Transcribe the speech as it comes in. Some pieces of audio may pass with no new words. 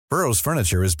Burrow's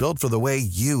furniture is built for the way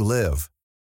you live.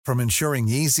 From ensuring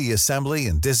easy assembly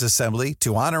and disassembly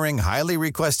to honoring highly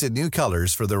requested new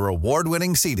colors for their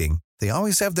award-winning seating, they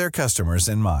always have their customers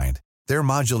in mind. Their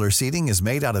modular seating is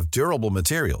made out of durable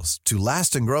materials to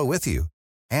last and grow with you.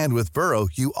 And with Burrow,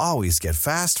 you always get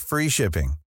fast, free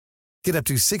shipping. Get up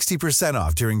to 60%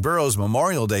 off during Burrow's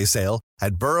Memorial Day sale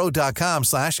at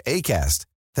burrow.com/ACAST.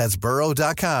 That's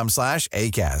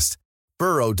burrow.com/ACAST.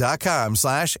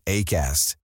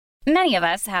 burrow.com/ACAST. Many of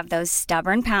us have those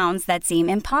stubborn pounds that seem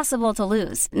impossible to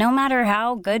lose, no matter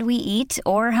how good we eat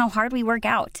or how hard we work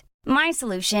out. My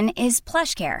solution is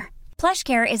PlushCare.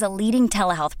 PlushCare is a leading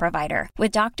telehealth provider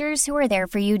with doctors who are there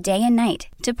for you day and night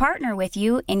to partner with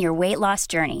you in your weight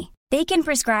loss journey. They can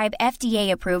prescribe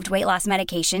FDA-approved weight loss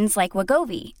medications like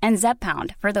Wegovy and Zepbound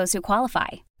for those who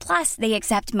qualify. Plus, they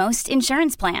accept most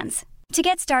insurance plans. To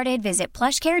get started, visit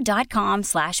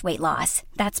plushcare.com/weightloss.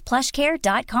 That's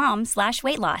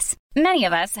plushcare.com/weightloss. Many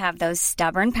of us have those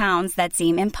stubborn pounds that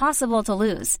seem impossible to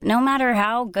lose, no matter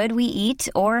how good we eat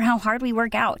or how hard we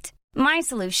work out. My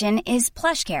solution is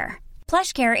PlushCare.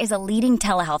 PlushCare is a leading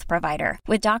telehealth provider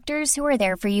with doctors who are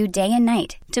there for you day and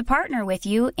night to partner with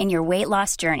you in your weight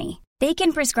loss journey. They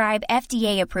can prescribe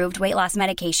FDA-approved weight loss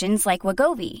medications like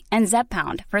Wegovy and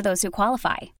Zepbound for those who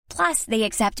qualify. Plus, they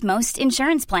accept most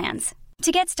insurance plans.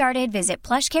 To get started, visit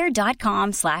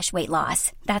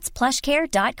plushcare.com/weightloss. That's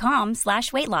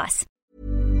plushcare.com/weightloss.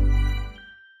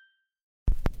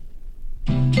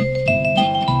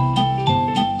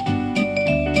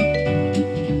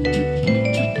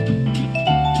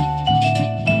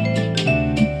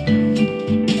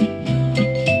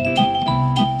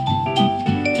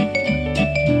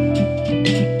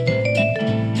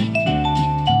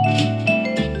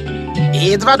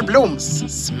 Edvard Bloms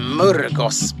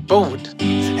smörgåsbord.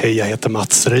 Hej, jag heter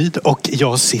Mats Ryd och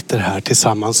jag sitter här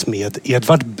tillsammans med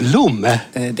Edvard Blom.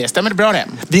 Det stämmer bra det.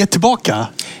 Vi är tillbaka.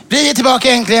 Vi är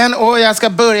tillbaka äntligen och jag ska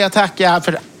börja tacka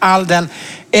för all den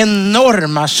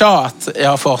enorma tjat jag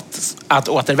har fått att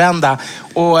återvända.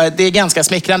 Och det är ganska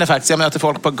smickrande faktiskt. Jag möter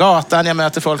folk på gatan, jag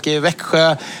möter folk i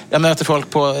Växjö, jag möter folk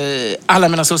på alla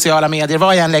mina sociala medier.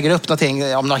 Var jag än lägger upp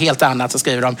någonting om något helt annat så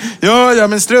skriver de: Ja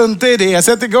men strunta i det,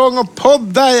 sätt igång och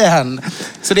podda igen.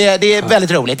 Så det är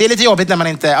väldigt roligt. Det är lite jobbigt när man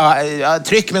inte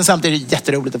trycker, men samtidigt är det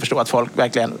jätteroligt att förstå att folk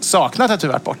verkligen saknat att du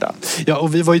varit borta. Ja,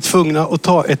 och vi var ju tvungna att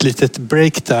ta ett litet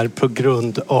break där på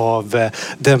grund av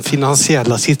den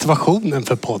finansiella situationen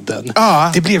för podden.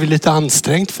 Ja. Det blev ju lite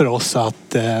ansträngt för oss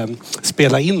att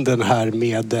spela in den här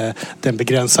med den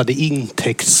begränsade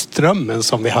intäktsströmmen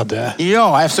som vi hade.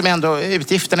 Ja, eftersom ändå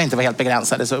utgifterna inte var helt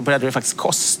begränsade så började det faktiskt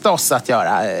kosta oss att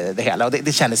göra det hela. Och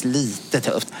det kändes lite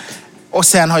tufft. Och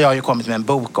sen har jag ju kommit med en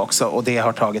bok också och det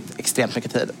har tagit extremt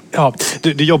mycket tid. Ja,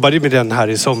 du jobbade ju med den här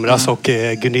i somras och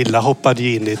Gunilla hoppade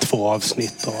ju in i 2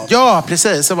 avsnitt. Ja,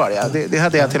 precis så var det. Det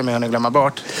hade jag till och med hunnit glömma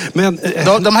bort. Men,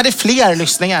 de hade fler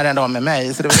lyssningar än de med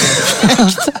mig. Så det var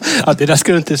ja, det där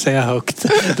ska du inte säga högt.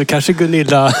 Då kanske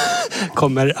Gunilla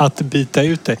kommer att byta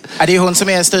ut dig. Ja, det är hon som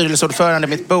är styrelseordförande i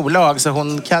mitt bolag så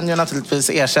hon kan ju naturligtvis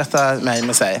ersätta mig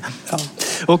med sig. Ja.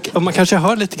 Och man kanske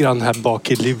hör lite grann här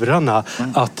bak i lurarna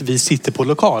att vi sitter på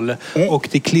lokal och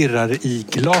det klirrar i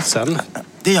glasen.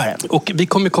 Det gör det. Och vi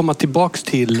kommer komma tillbaks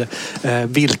till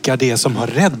vilka det är som har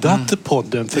räddat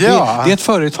podden. För det är ett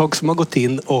företag som har gått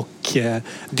in och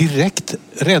direkt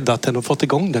räddat den och fått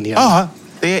igång den igen. Ja,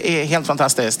 det är helt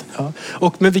fantastiskt.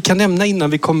 Ja. Men vi kan nämna innan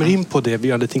vi kommer in på det, vi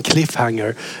har en liten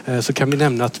cliffhanger, så kan vi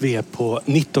nämna att vi är på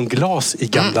 19 glas i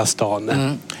Gamla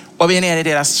stan. Och vi är nere i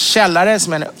deras källare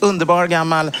som är en underbar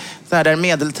gammal där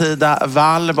medeltida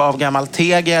valv av gammal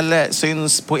tegel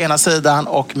syns på ena sidan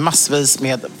och massvis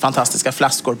med fantastiska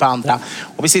flaskor på andra.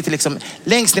 Och vi sitter liksom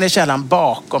längst ner i källaren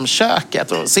bakom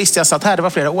köket. Och sist jag satt här, det var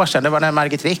flera år sedan, det var när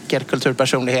Margit Rickert,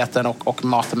 kulturpersonligheten och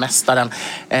matmästaren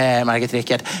Margit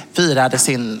Rickert firade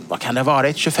sin, vad kan det ha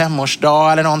varit,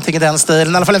 25-årsdag eller någonting i den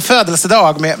stilen. I alla fall en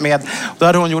födelsedag med då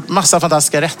hade hon gjort massa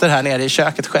fantastiska rätter här nere i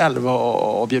köket själv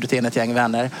och bjudit in ett gäng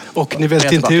vänner. Och ni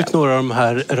välte inte ut några av de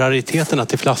här rariteterna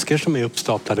till flaskor som är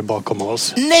uppstaplade bakom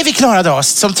oss? Nej, vi klarade oss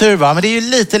som tur var. Men det är ju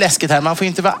lite läskigt här. Man får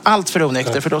inte vara allt för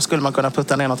onykter för då skulle man kunna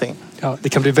putta ner någonting. Ja, det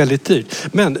kan bli väldigt dyrt.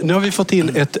 Men nu har vi fått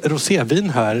in ett rosévin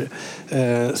här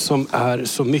som är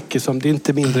så mycket som, det är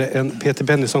inte mindre än Peter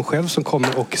Bennison själv som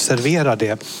kommer och serverar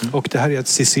det. Och det här är ett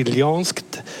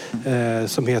sicilianskt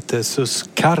som heter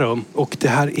Suscaro. Och det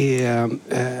här är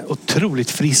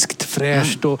otroligt friskt,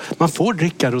 fräscht och man får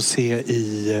dricka rosé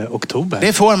i oktober.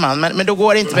 Det får man, men då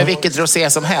går det inte med vilket rosé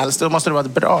som helst. Då måste det vara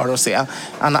ett bra rosé.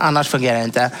 Annars fungerar det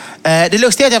inte. Det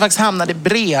lustiga är att jag faktiskt hamnade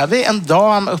bredvid en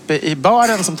dam uppe i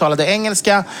baren som talade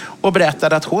engelska. och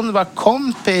berättade att hon var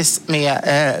kompis med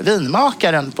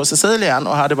vinmakaren på Sicilien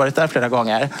och hade varit där flera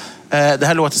gånger. Det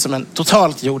här låter som en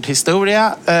totalt gjord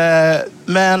historia,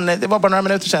 men det var bara några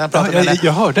minuter sedan jag pratade med henne.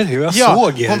 Jag hörde det, jag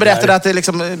såg hon berättade att det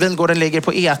liksom, vingården ligger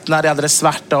på Etna, det är alldeles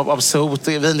svart av sot.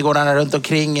 Vingårdarna runt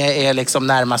omkring är liksom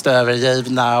närmast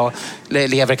övergivna och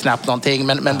lever knappt någonting.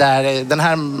 Men där den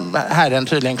här herren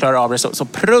tydligen klarar av det så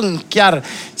prunkar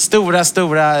stora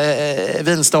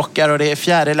vinstockar och det är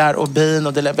fjärilar och bin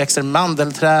och det växer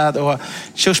mandelträd och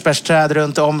körsbärsträd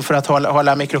runt om för att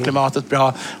hålla mikroklimatet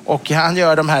bra. Och han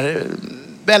gör de här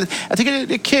jag tycker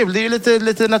det är kul. Det är ju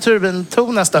lite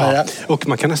naturvinton nästan. Ja, och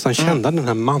man kan nästan känna den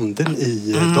här mandeln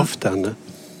i doften.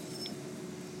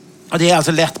 Och det är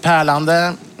alltså lätt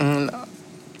pärlande.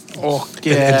 Och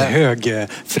en hög,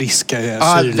 friska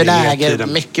syrlighet.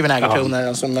 Mycket vinägertoner.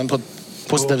 Alltså, men på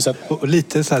positivt sätt. Och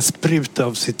lite så här sprut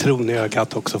av citron i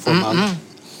ögat också får man.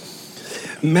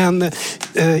 Men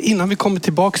innan vi kommer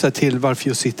tillbaka till varför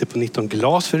jag sitter på 19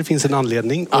 glas, för det finns en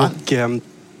anledning. Och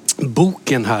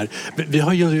boken här. Vi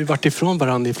har ju varit ifrån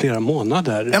varandra i flera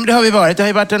månader. Ja, men det har vi varit. Det har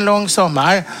ju varit en lång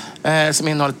sommar som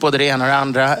innehållit både det ena och det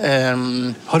andra.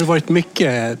 Har du varit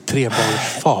mycket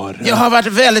trebarnsfar? Jag har varit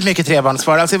väldigt mycket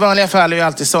trebarnsfar. Alltså i vanliga fall är ju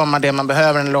alltid sommar det man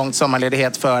behöver, en lång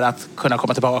sommarledighet för att kunna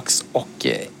komma tillbaks och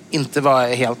inte vara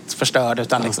helt förstörd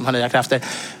utan liksom ha nya krafter.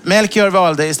 Melchior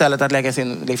valde istället att lägga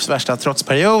sin livs värsta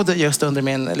trotsperiod just under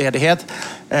min ledighet.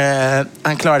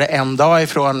 Han klarade en dag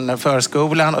ifrån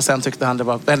förskolan och sen tyckte han det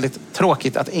var väldigt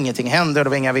tråkigt att ingenting hände och det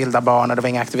var inga vilda barn och det var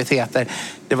inga aktiviteter.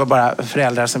 Det var bara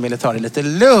föräldrar som ville ta det lite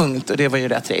lugnt och det var ju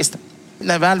rätt trist.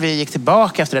 När väl vi gick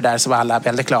tillbaka efter det där så var alla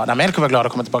väldigt glada. Melchior var glad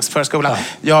att komma tillbaka till förskolan.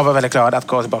 Jag var väldigt glad att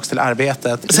gå tillbaka till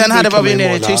arbetet. Sen var vi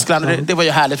nere i Tyskland. Det var ju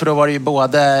härligt för då var det ju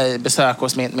både besök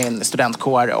hos min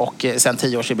studentkår och sen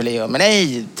 10-årsjubileum. Men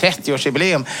nej,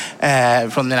 30-årsjubileum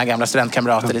från mina gamla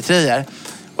studentkamrater i Trier.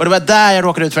 Och det var där jag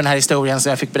råkade ut för den här historien som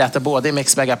jag fick berätta både i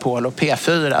Mix Megapol och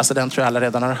P4. Alltså den tror jag alla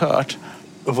redan har hört.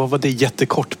 Och vad var det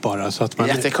jättekort bara? Så att man...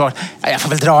 Jättekort. Ja, jag får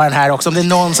väl dra den här också. Om det är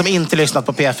någon som inte lyssnat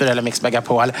på P4 eller Mix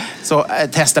Megapol så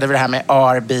testade vi det här med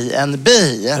Airbnb.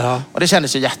 Ja. Och det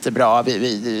kändes ju jättebra.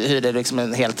 Vi hyrde liksom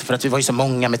en helt... För att vi var ju så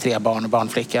många med 3 barn och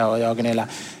barnflicka och jag och Gunilla.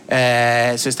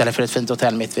 Så istället för ett fint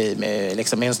hotell mitt vid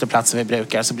liksom mönsterplatsen vi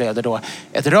brukar så blev det då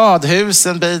ett radhus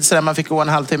en bit så där man fick gå en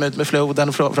halvtimme ut med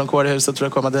floden från kårhuset för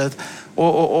att komma dit.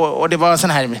 Och det var en sån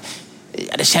här...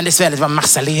 Ja, det kändes väldigt, det var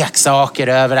massa leksaker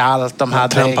överallt. De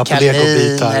hade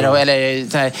kaniner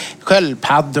eller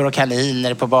sköldpaddor och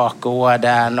kaniner på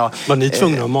bakgården. Och, var ni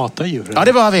tvungna att mata djuren? Ja,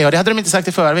 det var vi och det hade de inte sagt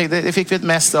i förväg. Det fick vi ett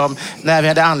mest om när vi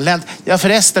hade anlänt. Ja,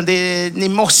 förresten, ni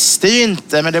måste ju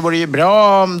inte, men det vore ju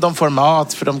bra om de får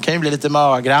mat för de kan ju bli lite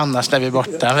magra annars när vi är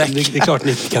borta en vecka. Det är klart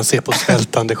ni kan se på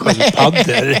svältande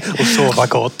sköldpaddor och sova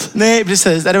gott. Nej,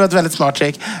 precis. Det var ett väldigt smart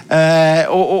trick.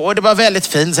 Och det var väldigt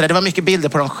fint. Så det var mycket bilder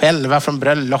på dem själva från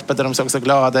bröllopet där de såg så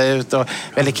glada ut och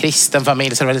väldigt kristen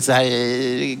familj så det var lite så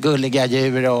här gulliga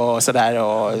djur och sådär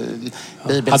och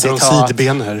bibelcitat. Hade de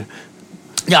sidben här?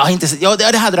 Ja,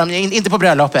 det hade de. Inte på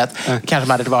bröllopet. Kanske de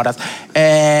hade det vardags.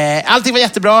 Allting var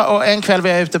jättebra och en kväll var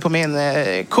jag ute på min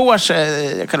kårs,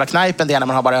 själva knajpen, det är när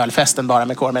man har bara ölfesten bara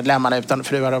med kårmedlemmarna utan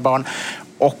fruar och barn.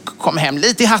 Och kom hem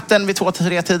lite i hatten vid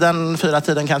 2-3-tiden,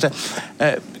 4-tiden kanske.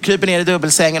 Kryper ner i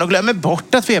dubbelsängen och glömmer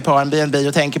bort att vi är på Airbnb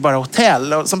och tänker bara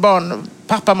hotell. Och som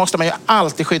barnpappa måste man ju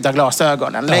alltid skydda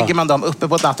glasögonen. Lägger man dem uppe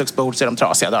på ett nattduksbord så är de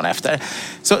trasiga dagen efter.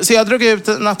 Så jag drog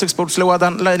ut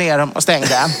nattduksbordslådan, la ner dem och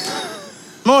stängde.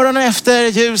 Morgonen efter,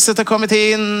 ljuset har kommit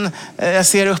in. Jag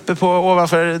ser uppe på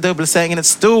ovanför dubbelsängen ett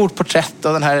stort porträtt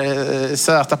av den här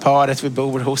söta paret vi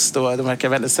bor hos. Då. De verkar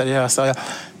väldigt seriösa.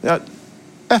 Jag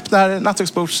öppnar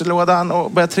nattduksbordslådan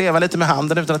och börjar treva lite med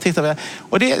handen utan att titta.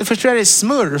 Och först tror jag det är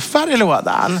smurfar i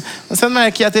lådan. Och sen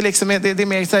märker jag att det är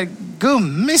mer så här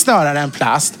gummi snarare än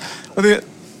plast. Och det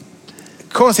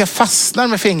konstigt, jag fastnar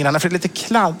med fingrarna för det är lite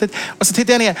kladdigt. Och så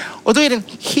tittar jag ner och då är det en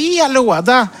hel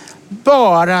låda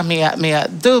bara med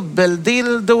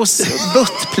dubbeldildos,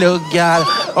 buttpluggar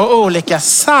och olika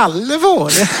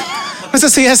salvor. Och så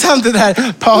ser jag samtidigt det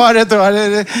här paret då,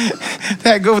 det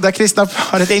här goda kristna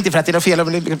paret. Det är inte för att det är något fel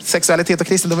om sexualitet och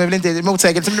kristendom är väl inte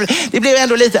motsägelse. Det blev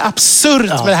ändå lite absurt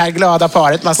med det här glada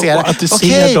paret man ser. Och att du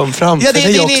ser dem framför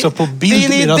dig också på bild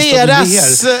medan de ler. Det är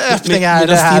deras öppningar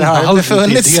det här har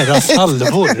befunnits. Det är deras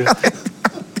salvor.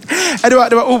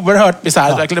 Det var oerhört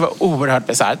bisarrt, verkligen. Det var oerhört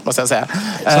bisarrt, måste jag säga.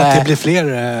 Så att det blir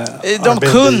fler de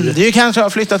kunde ju kanske ha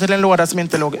flyttat till en låda som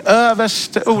inte låg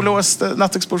överst, olåst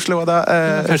nattduksbordslåda.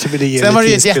 Sen var det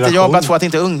ju ett jättejobb att få att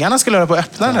inte ungarna skulle hålla på att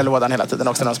öppna den här lådan hela tiden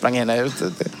också när de sprang in och ut.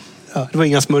 Ja, det var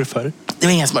inga smurfar. Det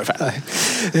var inga smurfar.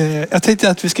 Jag tänkte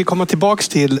att vi ska komma tillbaks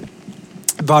till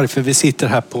varför vi sitter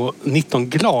här på 19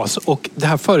 glas. Och det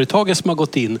här företaget som har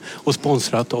gått in och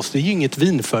sponsrat oss, det är ju inget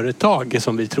vinföretag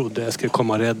som vi trodde skulle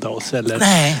komma och rädda oss.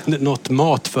 Eller något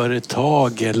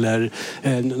matföretag eller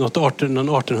någon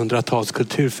 1800-tals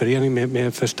kulturförening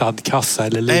med förstad kassa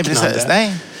eller liknande. Nej, precis.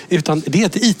 Nej. Utan det är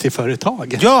ett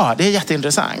IT-företag. Ja, det är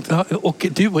jätteintressant. Ja, och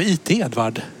du och IT,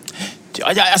 Edvard?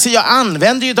 Alltså jag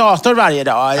använder ju dator varje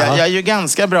dag. Jag är ju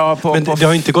ganska bra på... Men det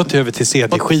har inte gått över till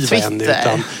CD-skiva än,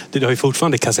 utan det har ju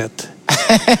fortfarande kassett.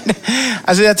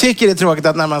 Alltså jag tycker det är tråkigt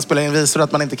att när man spelar in visor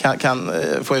att man inte kan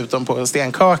få ut dem på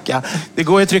stenkaka. Det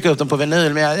går ju att trycka upp dem på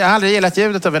vinyl, men jag har aldrig gillat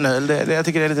ljudet av vinyl. Jag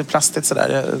tycker det är lite plastigt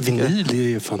sådär. Vinyl är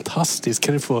ju fantastiskt.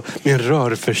 Kan du få med en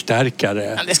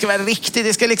rörförstärkare? Det ska vara riktigt.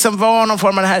 Det ska liksom vara någon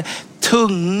form av den här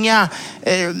tunga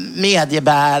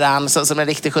mediebäran som en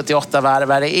riktig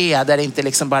 78-varvare är. Där det inte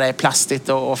liksom bara är plastigt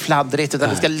och fladdrigt, utan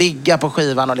det ska ligga på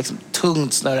skivan och liksom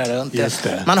tungt snurra runt.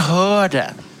 Man hör det.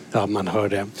 Ja, man hör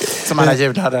det. Som alla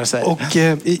ljudhördare säger. Och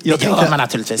jag tänkte man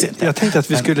naturligtvis inte. Jag tänkte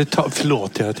att vi skulle ta...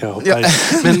 Förlåt att jag hoppar.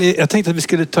 Men jag tänkte att vi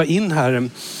skulle ta in här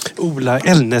Ola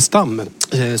Elnestam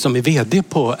som är vd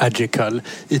på Agical,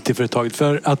 IT-företaget.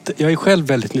 För att jag är själv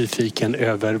väldigt nyfiken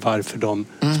över varför de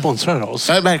sponsrar oss.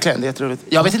 Ja, verkligen. Det är jätteroligt.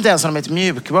 Jag vet inte ens om de är ett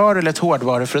mjukvaru eller ett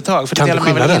hårdvaruföretag. För kan det du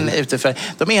delar man väl in den? utifrån.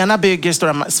 De ena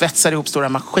bygger svetsar ihop stora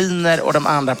maskiner och de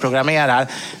andra programmerar.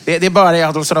 Det är bara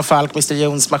Adolfsson och Falk, Mr.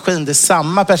 Jones maskin. Det är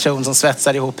samma person som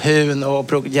svetsar ihop hun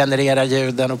och genererar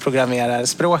ljuden och programmerar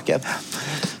språket.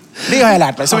 Det har jag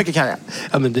lärt mig, så mycket kan jag.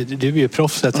 Ja, men du är ju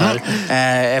proffset här.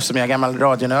 Eftersom jag är gammal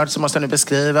radionörd så måste jag nu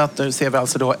beskriva att nu ser vi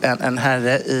alltså då en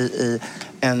herre i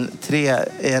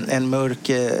en mörk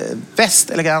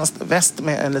elegant väst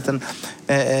med en liten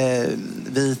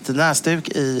vit näsduk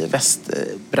i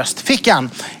västbröstfickan.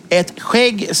 Ett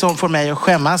skägg som får mig att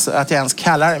skämmas att jag ens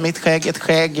kallar mitt skägg ett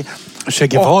skägg. Che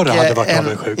Guevara hade varit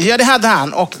avundsjuk. Ja, det hade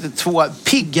han. Och 2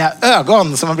 pigga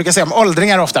ögon, som man brukar säga om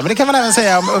åldringar ofta. Men det kan man även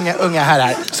säga om unga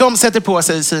herrar. Som sätter på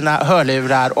sig sina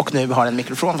hörlurar och nu har en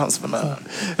mikrofon framför mig.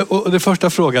 Och den första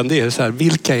frågan, det är så här,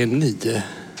 vilka är ni?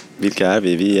 Vilka är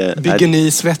vi? Bygger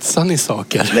ni, svetsar ni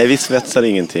saker? Nej, vi svetsar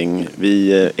ingenting.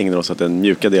 Vi ägnar oss åt den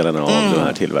mjuka delen av den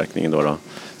här tillverkningen. Då.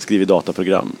 Skriver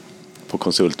dataprogram på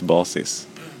konsultbasis.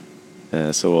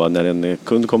 Så när en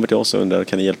kund kommer till oss och undrar,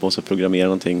 kan ni hjälpa oss att programmera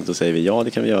någonting? Så säger vi ja,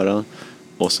 det kan vi göra.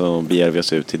 Och så begär vi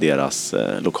oss ut till deras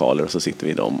lokaler och så sitter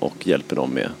vi i dem och hjälper dem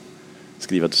med att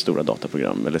skriva stora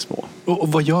dataprogram eller små.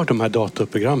 Och vad gör de här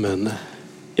dataprogrammen?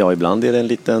 Ja, ibland är det en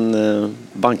liten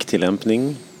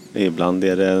banktillämpning. Ibland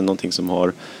är det någonting som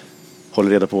håller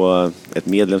reda på ett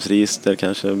medlemsregister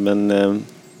kanske. Men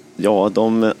ja,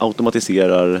 de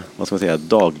automatiserar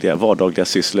vardagliga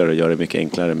sysslor och gör det mycket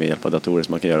enklare med hjälp av datorer.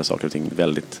 Så man kan göra saker och ting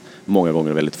många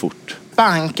gånger väldigt fort.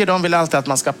 Banker, de vill alltid att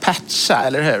man ska patcha,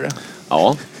 eller hur?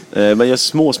 Ja, man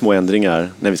gör små ändringar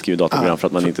när vi skriver dataprogram för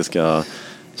att man inte ska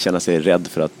känna sig rädd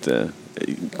för att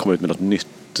komma ut med något nytt.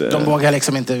 De vågar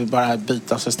liksom inte bara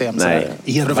byta system. Nej.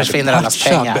 Så då försvinner allas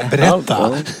pengar. Berätta.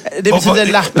 Det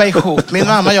betyder lappa ihop. Min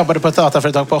mamma jobbade på ett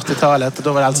dataföretag på 80-talet. Och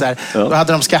då var det alltså då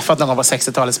hade de skaffat någon gång på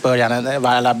 60-talets början. Var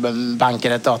alla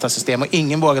banker ett datasystem. Och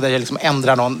ingen vågade liksom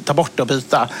ändra ta bort och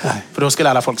byta. Nej. För då skulle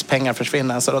alla folks pengar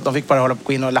försvinna. Så de fick bara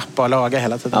gå in och lappa och laga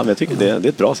hela tiden. Ja, men jag tycker det är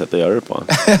ett bra sätt att göra det på.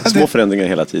 Små förändringar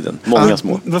hela tiden. Många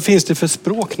små. Vad finns det för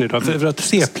språk nu då? För att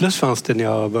C+ fanns det när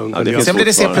jag var ung. Sen blir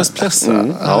det C++.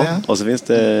 Ja, och så finns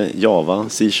det Java,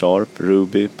 C#,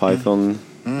 Ruby, Python.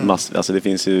 Alltså det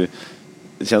finns ju...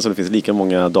 Det känns som det finns lika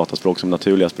många dataspråk som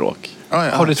naturliga språk.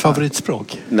 Har du ett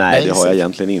favoritspråk? Nej, det har jag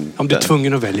egentligen inte. Om du är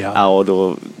tvungen att välja? Ja, och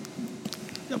då...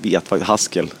 Jag vet faktiskt,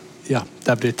 Haskell. Ja,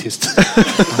 där blir det tyst.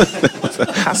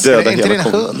 Haskell, är inte det en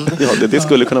hund? Ja, det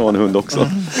skulle kunna vara en hund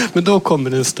också. Men då kommer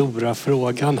den stora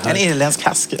frågan här. En irländsk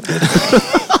Haskell.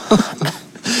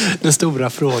 Den stora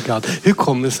frågan. Hur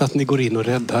kommer det sig att ni går in och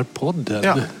räddar podden?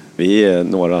 Ja. Vi är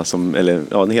några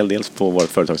en hel del på vårt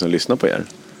företag som lyssnar på er.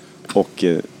 Och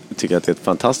tycker att det är ett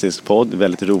fantastiskt podd.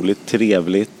 Väldigt roligt,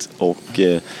 trevligt och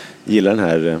gillar den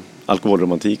här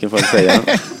alkoholromantiken får jag säga.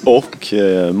 Och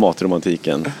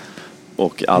matromantiken.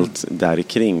 Och allt där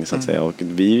kring så att säga. Och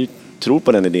vi tror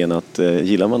på den idén att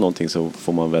gillar man någonting så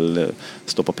får man väl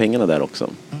stoppa pengarna där också.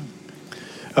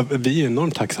 Ja, vi är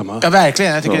enormt tacksamma. Ja,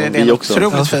 verkligen. Jag tycker det är en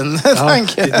otroligt fin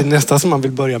tanke. Det är nästan som man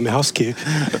vill börja med Husky.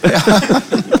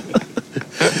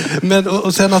 Men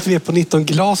och sen att vi är på 19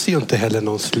 glas är ju inte heller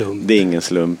någon slump. Det är ingen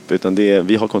slump, utan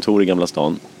vi har kontor i Gamla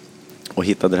stan och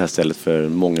hittade det här stället för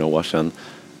många år sedan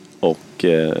och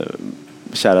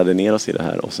kärade ner oss i det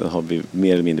här och så har vi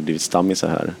mer eller mindre blivit stammisar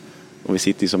här. Och vi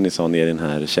sitter som ni sa nere i den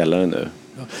här källaren nu.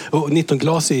 Och 19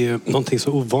 glas är ju någonting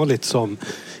så ovanligt som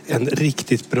en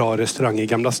riktigt bra restaurang i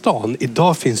Gamla stan.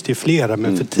 Idag finns det ju flera,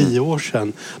 men för 10 år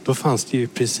sedan då fanns det ju i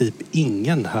princip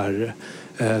ingen här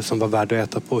som var värd att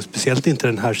äta på. Speciellt inte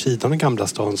den här sidan av Gamla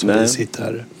stan som vi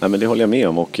sitter. Nej, men det håller jag med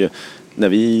om. Och när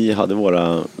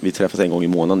vi träffas en gång i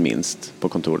månaden minst på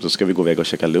kontoret, så ska vi gå iväg och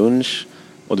käka lunch.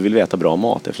 Och då vill vi äta bra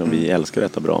mat eftersom vi älskar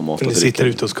att äta bra mat. För ni sitter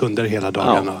ute hos kunder hela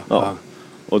dagarna. Ja.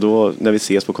 Och då när vi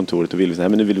ses på kontoret, då vill vi säga,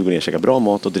 men nu vill vi gå ner och käka bra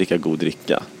mat och dricka god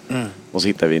dricka. Och så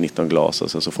hittar vi 19 glas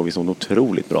och så får vi sån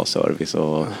otroligt bra service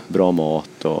och bra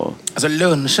mat. Och... Alltså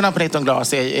luncherna på 19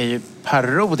 glas är ju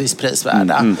parodiskt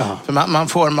prisvärda. För man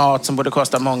får mat som borde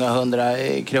kosta många 100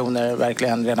 kronor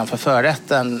verkligen redan för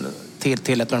förrätten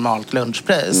till ett normalt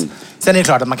lunchpris. Sen är det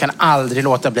klart att man kan aldrig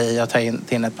låta bli att ta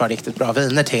in ett par riktigt bra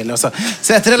viner till och så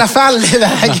sätter det i alla fall i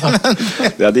vägen.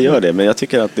 Ja, det gör det, men jag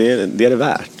tycker att det är det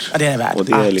värt. Ja, det är det värt. Och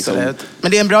det är liksom...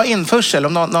 Men det är en bra införsel.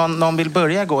 Om någon vill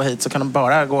börja gå hit så kan de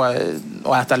bara gå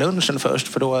och äta lunchen först,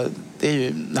 för då det är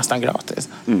ju nästan gratis.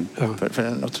 För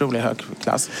en otrolig hög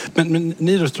klass. Men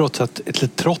ni då,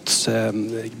 trots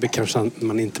kanske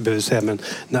man inte behöver säga, men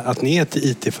att ni är ett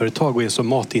IT-företag och är så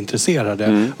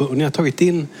matintresserade och ni har tagit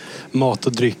in mat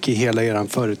och dryck i hela er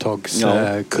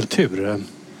företagskultur.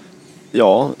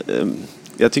 Jag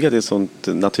tycker att det är ett sånt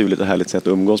naturligt och härligt sätt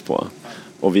att umgås på.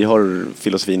 Och vi har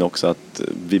filosofin också att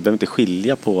vi behöver inte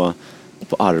skilja på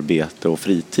arbete och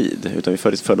fritid, utan vi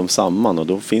för dem samman, och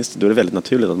då är det väldigt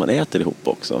naturligt att man äter ihop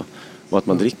också och att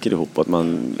man dricker ihop och att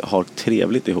man har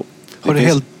trevligt ihop. Har du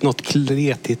hällt något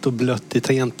kletigt och blött i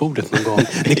tangentbordet någon gång?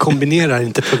 Ni kombinerar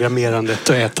inte programmerandet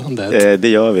och ätandet. Det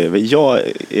gör vi. Jag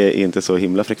är inte så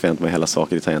himla frekvent med att hälla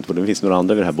saker i tangentbordet. Det finns några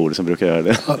andra vid det här bordet som brukar göra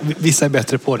det. Ja, vissa är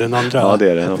bättre på det än andra. Ja,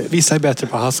 det är det. Ja. Vissa är bättre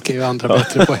på husky och andra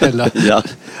bättre på hälla. Ja.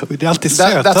 Det är alltid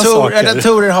söta saker.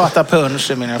 Datorer hatar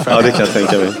punch i mina frågor. Ja, det kan jag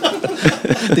tänka mig.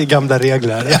 Det är gamla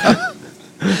regler. Ja.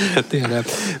 Det är det.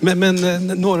 Men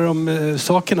några av de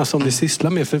sakerna som vi sysslar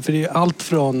med, för det är allt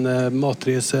från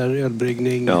matresor,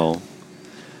 ölbryggning.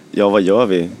 Ja, vad gör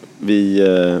vi?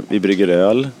 Vi brygger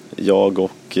öl. Jag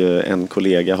och en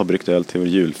kollega har bryggt öl till vår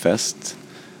julfest.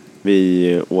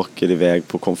 Vi åker iväg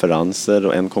på konferenser,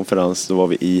 och en konferens då var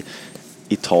vi i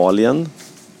Italien,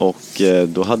 och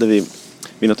då hade vi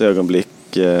vid något ögonblick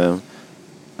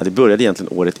det började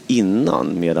egentligen året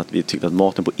innan med att vi tyckte att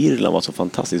maten på Irland var så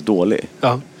fantastiskt dålig.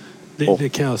 Ja, det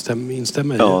kan jag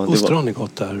instämma i. Ostron är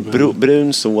gott där. Men...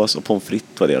 Brun sås och pommes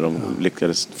frites var det de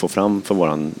lyckades få fram för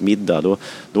våran middag. Då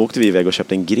åkte vi iväg och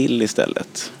köpte en grill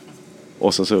istället.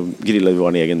 Och så grillade vi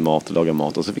vår egen mat och lagade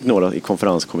mat. Och så fick några i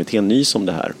konferenskommittén nys om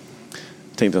det här.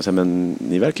 Tänkte de så här, men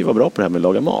ni verkar ju vara bra på det här med att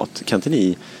laga mat. Kan inte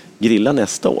ni grilla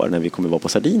nästa år när vi kommer vara på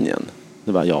Sardinien?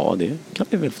 Det var, ja, det kan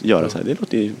vi väl göra så här.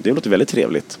 Det låter väldigt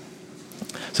trevligt.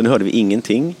 Sen hörde vi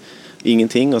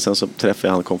ingenting, och sen så träffade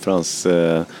jag han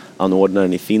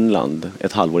konferensanordnaren i Finland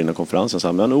ett halvår innan konferensen och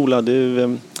sa, men Ola,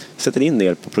 du sätter in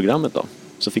er på programmet då,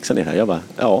 så fixar ni det här. Jag bara,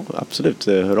 ja, absolut,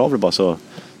 hör av er bara så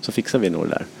fixar vi nog det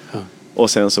där. Ja. Och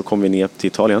sen så kom vi ner till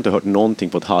Italien. Jag har inte hört någonting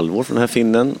på ett halvår från den här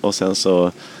finnen, och sen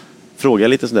så frågade jag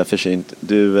lite sådär försynt,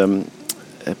 du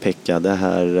Pekka, det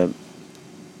här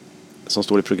som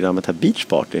står i programmet här, Beach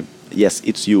Party, yes,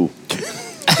 it's you.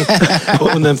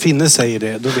 Och när en finne säger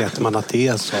det, då vet man att det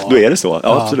är så. Då är det så,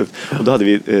 ja. Absolut. Och då hade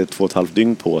vi 2,5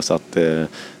 dygn på oss att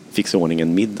fixa ordning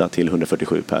en middag till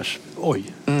 147 pers. Oj.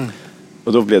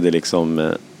 Och då blev det liksom...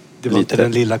 det var inte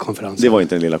den lilla konferensen. Det var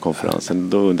inte den lilla konferensen.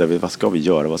 Då undrade vi, vad ska vi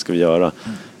göra?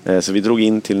 Så vi drog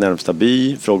in till närmsta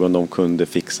by, frågade om de kunde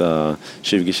fixa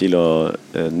 20 kilo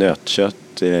nötkött,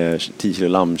 10 kilo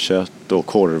lammkött och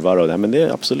korvar och det här. Men det är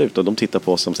absolut, och de tittar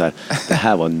på oss som så här, det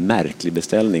här var en märklig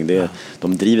beställning.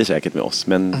 De driver säkert med oss,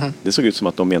 men det såg ut som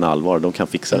att de menar allvar, de kan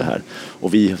fixa det här.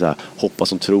 Och vi så här, hoppas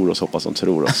som tror oss.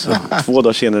 2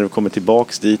 dagar senare när vi kommer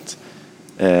tillbaks dit,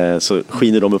 så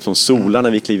skiner de upp som solar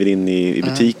när vi kliver in i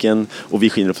butiken, och vi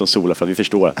skiner upp som solar för att vi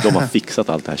förstår att de har fixat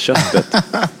allt det här köttet.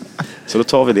 Så då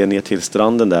tar vi det ner till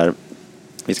stranden där.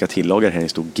 Vi ska tillaga det här, en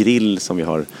stor grill som vi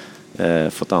har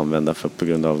fått använda på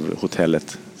grund av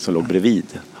hotellet som låg bredvid.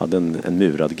 Hade en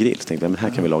murad grill. Så tänkte jag, men här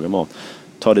kan vi laga mat.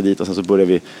 Tar det dit, och sen så börjar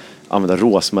vi använda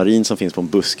rosmarin som finns på en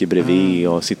buske bredvid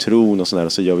och citron och sådär.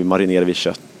 Och så marinerar vi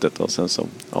köttet, och sen så,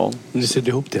 ja. Ni sydde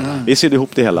ihop det? Vi sydde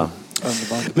ihop det hela.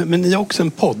 Men ni har också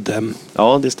en podd.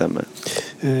 Ja, det stämmer.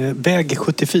 Väg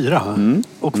 74.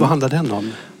 Och vad handlar den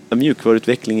om? En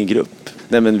mjukvaruutveckling i grupp.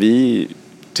 Nej, men vi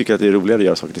tycker att det är roligare att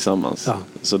göra saker tillsammans. Ja.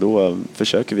 Så då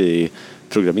försöker vi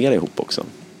programmera ihop också.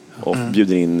 Och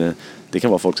bjuder in, det kan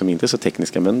vara folk som inte är så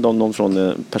tekniska, men någon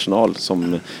från personal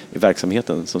som i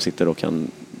verksamheten som sitter och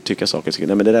kan tycka saker.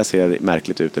 Nej, men det där ser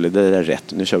märkligt ut, eller det där är rätt.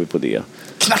 Nu kör vi på det.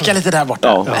 Knacka lite där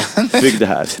borta. Ja, bygg det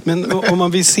här. Men om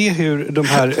man vill se hur de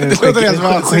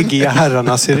här skäggiga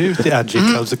herrarna ser ut i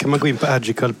Agical så kan man gå in på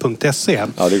agical.se.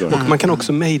 Ja, det går. Och man kan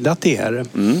också mejla till er.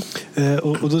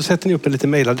 Och då sätter ni upp en liten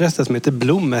mejladress där som heter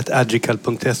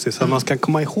blom@agical.se så att man ska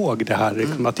komma ihåg det här.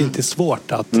 Att det inte är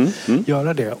svårt att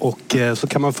göra det. Och så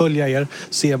kan man följa er,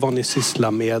 se vad ni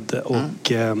sysslar med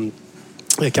och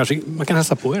kanske man kan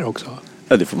hälsa på er också.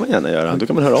 Ja, det får man gärna göra. Då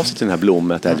kan man höra av sig till den här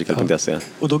blom@agical.se.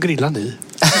 Och då grillar ni.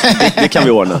 Det kan vi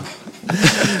ordna.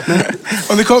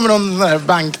 Om det kommer någon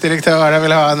bankdirektör och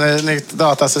vill ha en nytt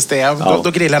datasystem,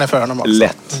 då grillar ni för honom också.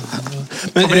 Lätt.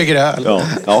 Och brygger öl.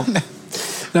 Ja.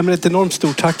 Nej, men ett enormt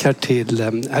stort tack här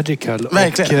till Agical.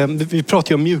 Verkligen. Och vi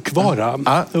pratar ju om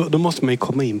mjukvara. Då måste man ju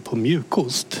komma in på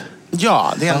mjukost.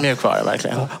 Ja, det är en mjukvara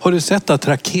verkligen. Har du sett att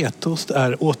raketost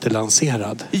är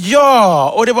återlanserad? Ja,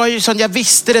 och det var ju sånt, jag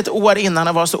visste det ett år innan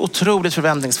och var så otroligt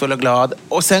förväntningsfull och glad.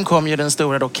 Och sen kom ju den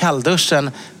stora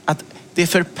kallduschen att det är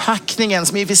förpackningen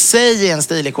som i och för sig är en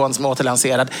stilikon som är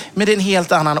återlanserad. Men det är en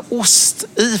helt annan ost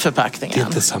i förpackningen. Det är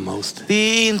inte samma ost. Det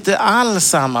är inte alls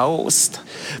samma ost.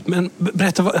 Men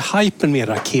berätta vad hypen med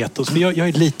raketost. För jag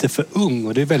är lite för ung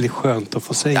och det är väldigt skönt att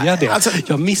få säga det. Alltså,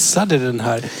 jag missade den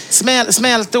här.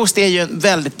 Smältost är ju en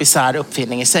väldigt bizarr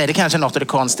uppfinning i sig. Det är kanske något av det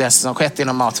konstigaste som skett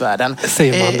inom matvärlden.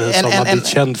 Säger man som har blivit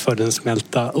känd för den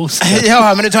smälta osten.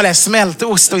 Ja, men nu talar jag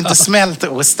smältost och inte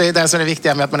smältost. Det är det som är det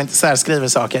viktiga med att man inte särskriver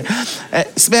saker.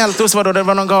 Smältost var det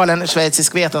var någon galen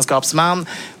schweizisk vetenskapsman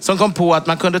som kom på att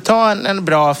man kunde ta en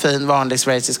bra, fin, vanlig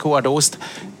schweizisk hårdost,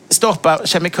 stoppa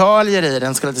kemikalier i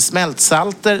den, så kallade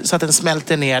smältsalter, så att den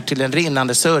smälter ner till en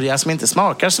rinnande sörja som inte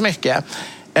smakar så mycket.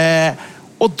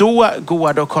 Och då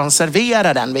går det att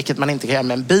konservera den, vilket man inte kan göra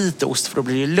med en bit ost, för då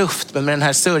blir det luft. Men med den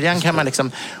här sörjan kan man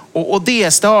liksom... Och det är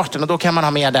starten, och då kan man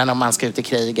ha med den om man ska ut i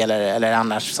krig eller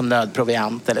annars som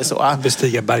nödproviant eller så.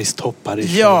 Bestiga bergstoppar i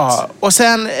Schweiz. Ja, och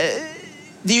sen...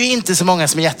 Det är ju inte så många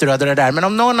som är jätteröda det där, men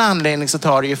av någon anledning så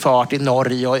tar det ju fart i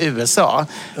Norge och USA.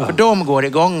 Ja. För de går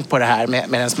igång på det här med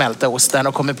den smälta osten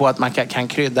och kommer på att man kan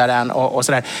krydda den och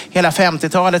sådär. Hela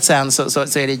 50-talet sen så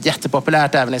är det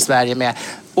jättepopulärt även i Sverige med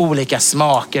olika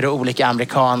smaker och olika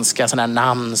amerikanska sådana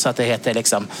namn, så att det heter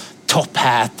liksom Top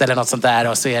Hat eller något sånt där,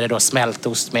 och så är det då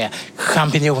smältost med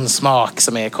champinjonsmak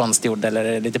som är konstgjord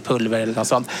eller lite pulver eller något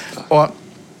sånt. Och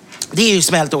det är ju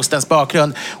smältostens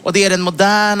bakgrund. Och det är den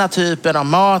moderna typen av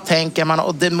mat, tänker man.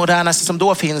 Och det modernaste som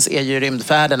då finns är ju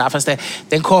rymdfärderna. Fast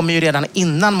den kommer ju redan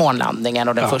innan månlandningen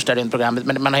och det första rymdprogrammet.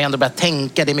 Men man har ju ändå börjat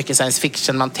tänka, det är mycket science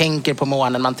fiction. Man tänker på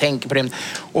månen, man tänker på rymd.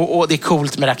 Och det är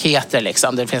coolt med raketer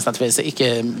liksom. Det finns naturligtvis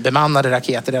icke bemannade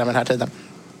raketer redan vid den här tiden.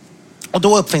 Och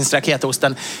då uppfinns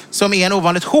raketosten som är en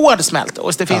ovanligt hård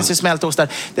smältost. Det finns ju smältostar.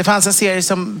 Det fanns en serie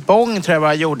som Bong, tror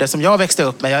jag, gjorde, som jag växte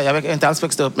upp med. Jag har inte alls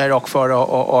växt upp med Roquefort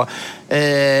och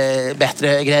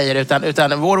bättre grejer.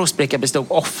 Utan vår ostbricka bestod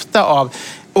ofta av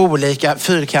olika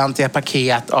fyrkantiga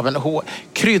paket av en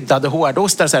kryddade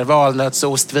hårdostar. Så här,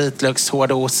 valnötsost,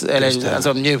 vitlökshårdost, eller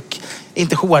alltså mjuk.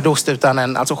 Inte hårdost utan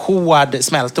en alltså hård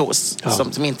smältost.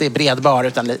 Som inte är bredbar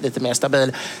utan lite mer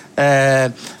stabil.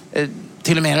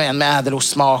 Till och med en med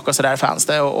ädelostsmak och sådär fanns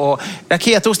det. Och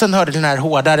raketosten hörde till den här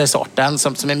hårdare sorten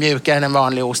som är mjukare än en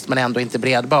vanlig ost men ändå inte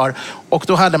bredbar. Och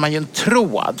då hade man ju en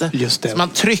tråd. Just det. Så man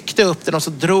tryckte upp den och så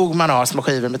drog man av små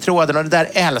skivor med tråden. Och det där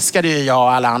älskade ju jag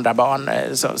och alla andra barn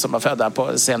som var födda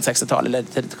på sent 60-tal eller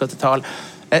tidigt 70-tal.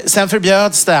 Sen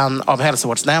förbjöds den av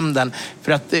hälsovårdsnämnden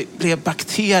för att det blev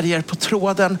bakterier på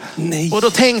tråden. Nej. Och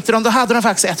då hade de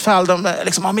faktiskt ett fall, de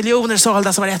liksom av miljoner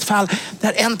sålda, så var det ett fall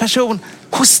där en person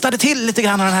hostade till lite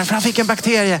grann av den här, för han fick en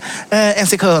bakterie en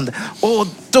sekund. Och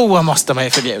då måste man ju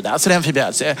förbjuda. Alltså den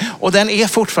förbjöds ju. Och den är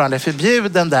fortfarande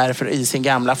förbjuden därför i sin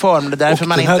gamla form. Det är därför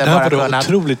man inte bara kunnat... Den var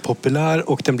otroligt populär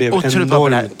och den blev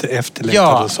enormt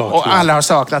efterlängtad och saknad. Och alla har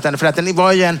saknat den. För att den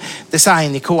var ju en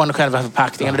designikon, själva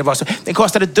förpackningen. Ja. Den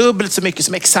kostade dubbelt så mycket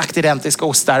som exakt identiska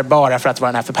ostar bara för att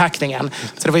vara den här förpackningen.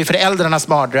 Så det var ju föräldrarnas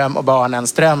mardröm och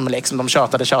barnens dröm. Liksom. De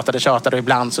tjatade och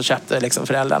ibland så köpte liksom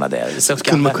föräldrarna det.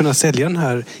 Skulle man kunna sälja den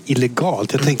här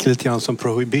illegalt? Jag tänker lite grann som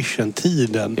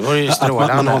Prohibition-tiden. Det var ju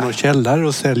att man har någon källare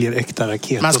och säljer äkta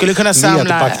raketer. Man skulle kunna samla...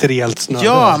 med bakteriellt snöre.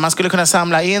 Ja, man skulle kunna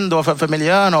samla in då för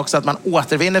miljön också, att man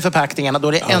återvinner förpackningarna. Då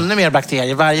är det ännu mer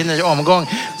bakterier. Varje ny omgång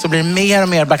så blir det mer och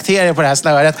mer bakterier på det här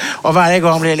snöret. Och varje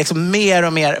gång blir det liksom mer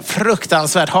och mer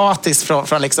fruktansvärt hatiskt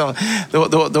från liksom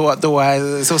då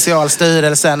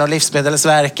Socialstyrelsen och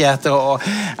Livsmedelsverket och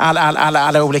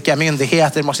alla olika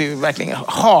myndigheter måste ju verkligen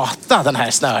hata den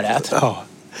här snöret. Ja.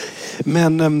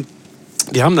 Men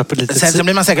Vi hamnar på lite... Sen så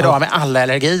blir man säkert av med alla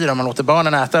allergier om man låter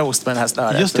barnen äta ost med den här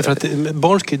snöret. Just det, för att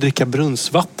barn ska ju dricka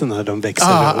brunnsvatten när de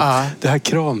växer upp. Det här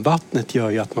kranvattnet gör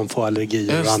ju att man får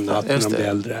allergier och annat när de blir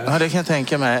äldre. Ja, det kan jag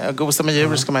tänka mig. Gosa med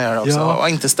djur ska man göra också. Och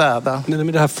inte städa. Nej,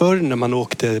 men det här förr när man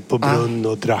åkte på brunn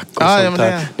och drack och sånt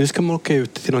där. Nu ska man åka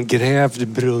ut till någon grävd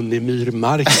brunn i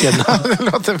myrmarken. Det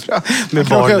låter bra. Med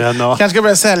barnen. Kanske ska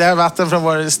börja sälja vatten från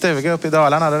vår stuga uppe i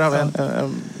Dalarna. Där har vi en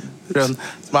brunn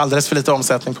som har alldeles för lite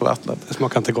omsättning på vattnet. Det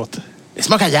smakar inte gott. Det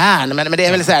smakar järn, men det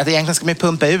är väl så här att egentligen ska man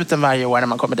pumpa ut den varje år när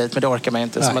man kommer dit, men det orkar man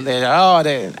inte. Nej. Så man,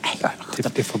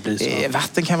 Det får bli så.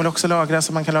 Vatten kan väl också lagras,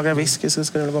 så man kan lagra whisky, så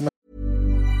ska det vara med.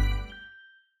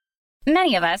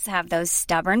 Many of us have those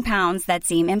stubborn pounds that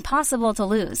seem impossible to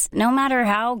lose, no matter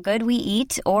how good we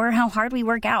eat or how hard we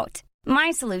work out.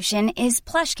 My solution is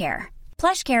PlushCare.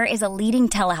 PlushCare is a leading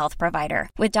telehealth provider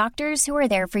with doctors who are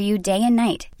there for you day and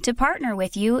night to partner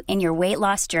with you in your weight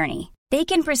loss journey. They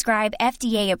can prescribe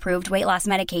FDA-approved weight loss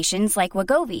medications like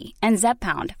Wegovy and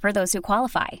Zepbound for those who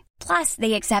qualify. Plus,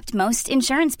 they accept most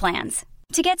insurance plans.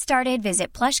 To get started,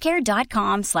 visit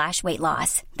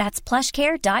plushcare.com/weightloss. That's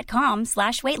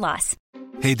plushcare.com/weightloss.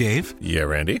 Hey, Dave. Yeah,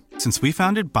 Randy. Since we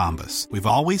founded Bombas, we've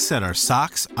always said our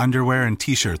socks, underwear, and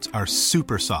T-shirts are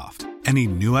super soft. Any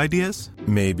new ideas?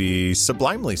 Maybe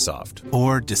sublimely soft.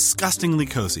 Or disgustingly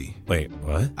cozy. Wait,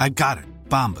 what? I got it.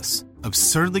 Bombas.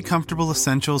 Absurdly comfortable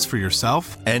essentials for yourself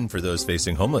And for those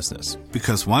facing homelessness.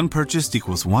 Because one purchased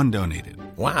equals one donated.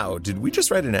 Wow, did we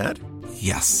just write an ad?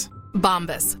 Yes.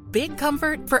 Bombas. Big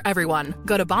comfort for everyone.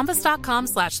 Go to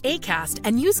bombas.com/ACAST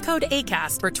and use code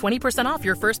ACAST for 20% off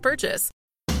your first purchase.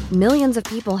 Millions of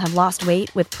people have lost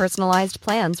weight with personalized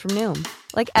plans from Noom.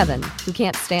 Like Evan, who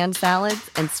can't stand salads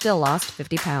and still lost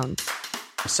 50 pounds.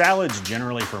 Salads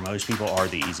generally for most people are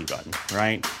the easy button,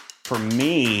 right? For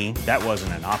me, that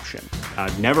wasn't an option.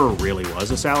 I never really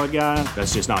was a salad guy.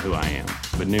 That's just not who I am.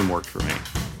 But Noom worked for me.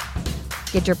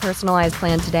 Get your personalized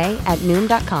plan today at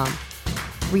Noom.com.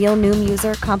 Real Noom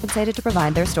user compensated to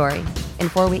provide their story. In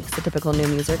 4 weeks, the typical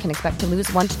Noom user can expect to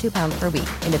lose 1 to 2 pounds per week.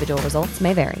 Individual results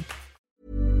may vary.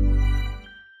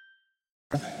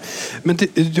 Men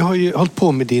du har ju hållit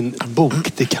på med din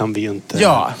bok, det kan vi ju inte.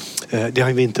 Ja. Det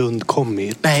har vi inte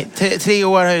undkommit. Nej, 3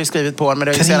 år har jag ju skrivit på, men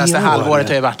det senaste halvåret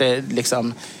har ju varit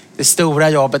det stora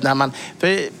jobbet när man... För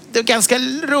det är ganska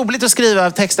roligt att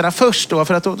skriva texterna först då,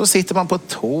 för att då sitter man på ett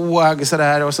tåg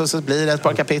sådär, och så blir det ett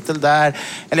par kapitel där.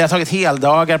 Eller jag har tagit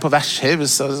heldagar på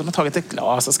värdshus och så har man tagit ett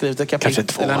glas och skrivit ett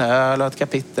kapitel, en öl och ett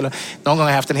kapitel. Och någon gång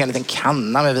har jag haft en hel liten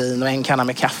kanna med vin och en kanna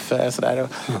med kaffe. Sådär. Och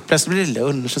plötsligt blir det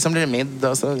lunch och sen blir det middag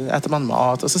och så äter man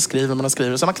mat och så skriver man och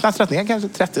skriver. Och så har man knattrat ner kanske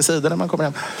 30 sidor när man kommer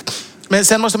hem. Men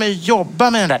sen måste man ju jobba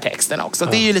med den där texten också.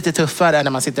 Det är ju lite tuffare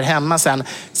när man sitter hemma sen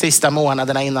sista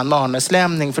månaderna innan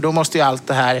manuslämning. För då måste ju allt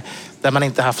det här där man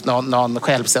inte haft någon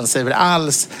självcensur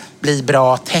alls bli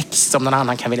bra text som någon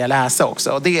annan kan vilja läsa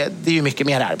också. Och det är ju mycket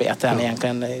mer arbete än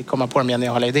egentligen komma på de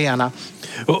geniala idéerna.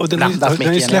 Och den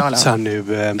har ju släppts här nu.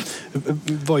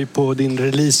 Var ju på din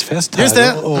releasefest här. Just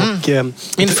det. Och,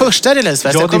 min första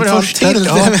releasefest. Ja, jag kommer din första, till.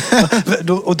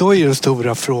 Ja. Och då är ju den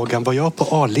stora frågan, var jag på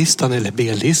A-listan eller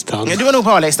B-listan? Du var nog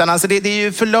på A-listan. Alltså det är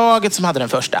ju förlaget som hade den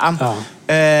första. Ja.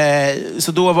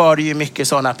 Så då var det ju mycket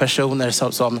sådana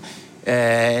personer som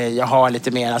jag har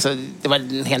lite mer. Alltså, det var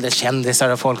en hel del kändisar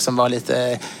och folk som var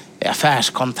lite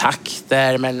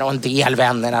affärskontakter, men och en del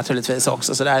vänner naturligtvis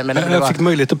också. Sådär. Men jag fick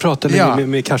möjlighet att prata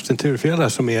med Karsten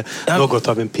Thurfjell som är något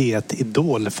av en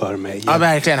P1-idol för mig. Ja,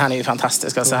 verkligen. Han är ju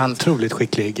fantastisk. Alltså, otroligt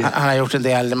skicklig. Han har gjort en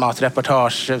del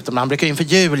matreportage. Han brukar inför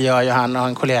jul, gör ju han och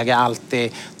en kollega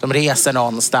alltid. De reser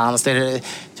någonstans. Det är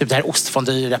typ det här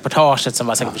ostfondy-reportaget som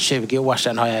var säkert för 20 år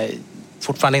sedan har jag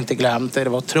fortfarande inte glömt. Det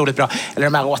var otroligt bra. Eller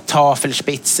de här åt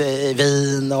tafelspitz i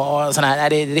Wien och sådana här.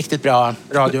 Det är riktigt bra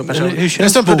radioperson.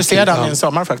 Jag producerade den i en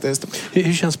sommar faktiskt.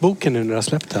 Hur känns boken nu när du har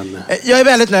släppt den? Jag är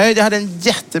väldigt nöjd. Jag hade en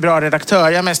jättebra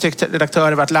redaktör. Jag har mest tyckt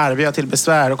redaktörer varit larviga till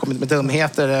besvär och kommit med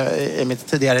dumheter i mitt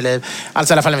tidigare liv.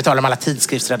 Alltså i alla fall när vi talar om alla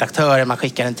tidskriftsredaktörer. Man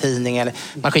skickar en tidning eller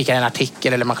man skickar en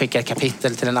artikel eller man skickar ett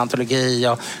kapitel till en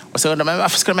antologi och så undrar man,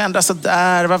 varför ska de ändra så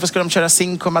där? Varför ska de köra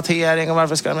synkommatering och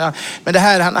varför ska de... Men det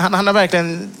här, han har verkligen...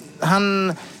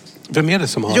 Vem är det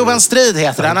som har... Johan Strid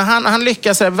heter han. Han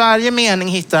lyckas, varje mening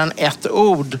hittar han ett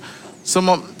ord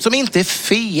som inte är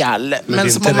fel.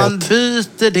 Men som om man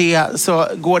byter det så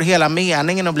går hela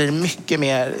meningen och blir mycket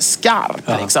mer skarp.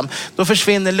 Ja. Liksom. Då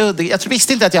försvinner luddig. Jag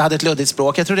visste inte att jag hade ett luddigt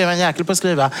språk. Jag trodde det var en jäkel på att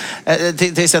skriva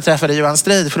tills jag träffade Johan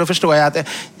Strid. För då förstår jag att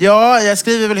jag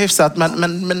skriver väl hyfsat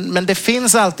men det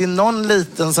finns alltid någon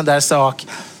liten sån där sak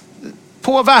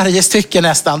på varje stycke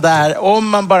nästan där. Om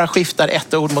man bara skiftar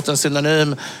ett ord mot en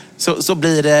synonym så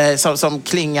blir det som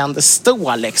klingande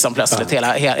stål liksom plötsligt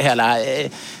hela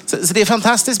så det är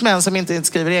fantastiskt män som inte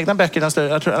skriver egna böcker, jag tror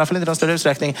i alla fall inte i någon större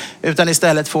utsträckning, utan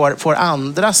istället får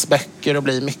andras böcker att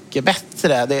bli mycket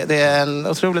bättre. Det är en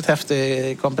otroligt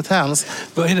häftig kompetens.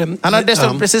 Vad är det? Han har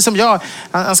dessutom, precis som jag,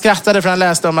 han skrattade för han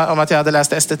läste om att jag hade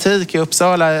läst estetik i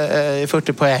Uppsala i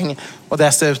 40 poäng och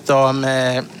dessutom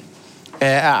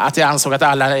att jag ansåg att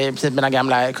alla i mina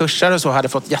gamla kurser och så hade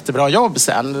fått jättebra jobb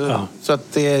sen. Ja. Så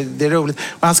att det är roligt.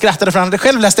 Och han skrattade för han hade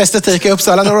själv läst estetik i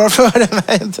Uppsala några år före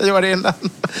mig, 10 år innan.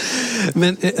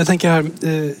 Men jag tänker här,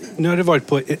 nu har det varit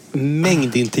på en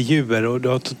mängd intervjuer och du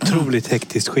har ett otroligt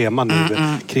hektiskt schema nu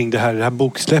kring det här. Det här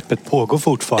boksläppet pågår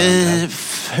fortfarande.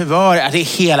 Det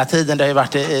är hela tiden. Det har ju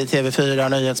varit i TV4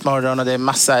 och Nyhetsmorgon och det är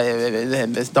massa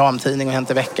damtidning och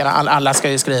Hänt i veckan. Alla ska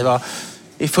ju skriva.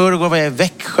 I förrgår var jag i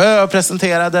Växjö och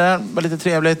presenterade. Det var lite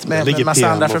trevligt med massa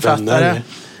andra författare.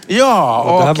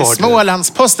 Ja, och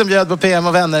Smålandsposten bjöd på PM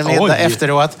och vänner middag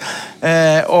efteråt.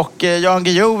 Och Jan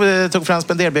Guillou tog fram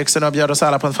spenderbyxorna och bjöd oss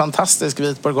alla på en fantastisk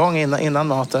vit bourgogne innan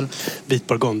maten. Vit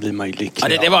bourgogne blir man ju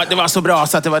lycklig. Ja, det var så bra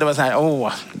så att det var så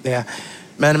här,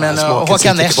 Men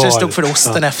Håkan Nescher stod för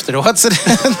osten efteråt. Så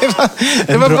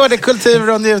det var både kultur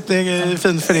och njutning i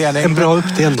fin förening. En bra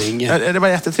uppdelning. Det var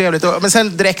jättetrevligt. Men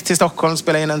sen direkt till Stockholm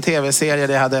spelade in en tv-serie.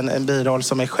 Det hade en biroll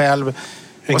som mig själv.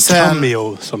 En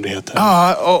cameo som det heter.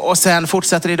 Ja, och sen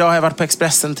fortsätter idag. Jag har varit på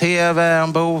Expressen TV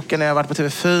om boken. Jag har varit på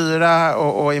TV4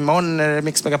 och imorgon är det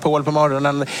Mix Megapol på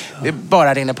morgonen. Det är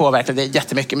bara rinner på verkligen. Det är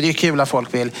jättemycket. Men det är kul att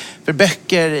folk vill. För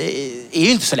böcker är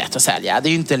ju inte så lätt att sälja. Det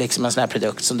är ju inte liksom en sån här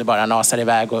produkt som du bara nasar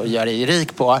iväg och gör dig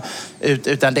rik på.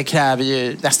 Utan det kräver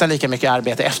ju nästan lika mycket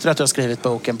arbete efter att du har skrivit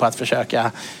boken på att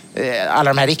försöka alla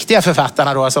de här riktiga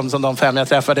författarna då, som de 5 jag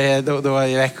träffade då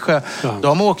i Växjö. Ja.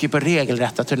 De åker ju på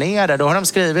regelrätta turnéer. Då har de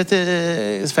skrivit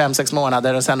i 5-6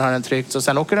 månader och sen har den tryckts och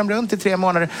sen åker de runt i 3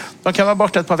 månader. De kan vara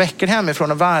borta ett par veckor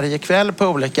hemifrån och varje kväll på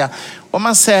olika. Och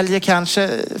man säljer kanske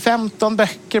 15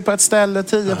 böcker på ett ställe,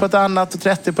 10 på ett annat och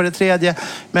 30 på det tredje.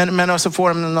 Men så får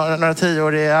de några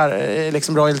 10-åriga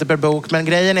liksom royalty per bok. Men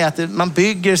grejen är att man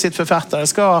bygger sitt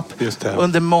författarskap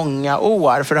under många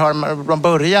år. För har de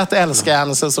börjat älska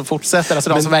en så fortsätter. Alltså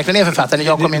de som verkligen är författare.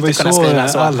 Jag kommer inte kunna skriva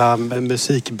så. Alla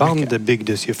musikband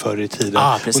byggdes ju förr i tiden.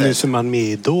 Och nu så är man med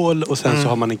i Idol och sen så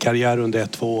har man en karriär under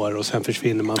 1-2 år och sen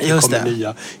försvinner man och kommer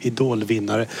nya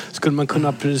Idolvinnare. Skulle man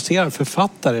kunna producera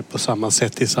författare på samma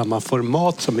sätt i samma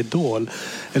format som Idol?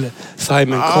 Eller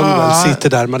Simon Cowell sitter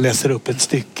där, man läser upp ett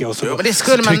stycke och så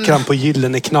trycker han på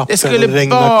gyllene knappen och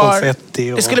regnar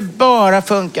konfetti. Det skulle bara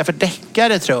funka för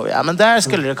deckare tror jag. Men där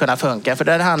skulle det kunna funka. För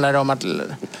där handlar det om att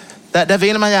där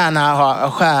vill man gärna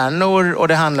ha stjärnor och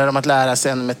det handlar om att lära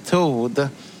sig en metod.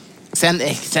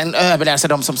 Sen överlära sig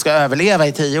de som ska överleva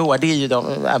i 10 år. Det är ju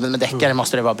även med deckare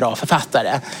måste det vara bra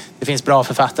författare. Det finns bra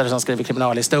författare som skriver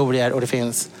kriminalhistorier och det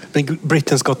finns... Men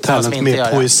Britain's Got Talent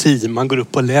med poesi. Man går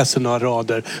upp och läser några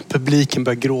rader. Publiken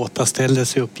börjar gråta, ställer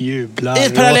sig upp, jublar. I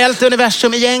ett parallellt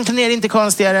universum. Egentligen är det inte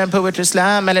konstigare än Poetry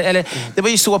Slam. Eller, det var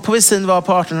ju så poesin var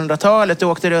på 1800-talet. Du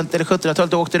åkte runt, eller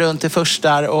 1700-talet. Du åkte runt till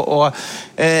furstar och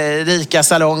rika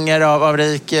salonger av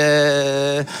rik...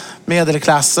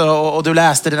 medelklass och du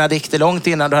läste dina dikter långt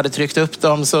innan du hade tryckt upp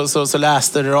dem så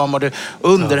läste du dem och du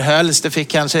underhölls. Du fick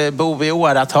kanske bo i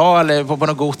åratal på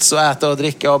något gods och äta och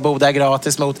dricka och bo där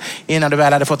gratis mot innan du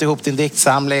väl hade fått ihop din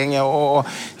diktsamling.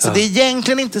 Så det är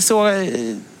egentligen inte så...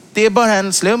 Det är bara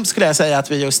en slump skulle jag säga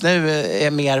att vi just nu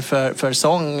är mer för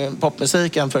sång,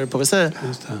 popmusik än för poesi.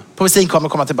 Poesin kommer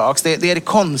komma tillbaks. Det är det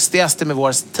konstigaste med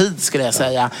vår tid skulle jag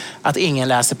säga. Att ingen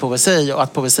läser poesi och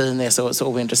att poesin är så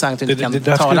ointressant. Det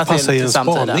där skulle passa i en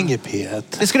spaning i P1.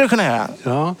 Det skulle du kunna göra.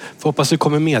 Ja, får hoppas du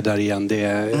kommer med där igen.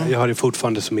 Jag har det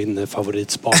fortfarande som min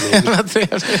favoritspaning.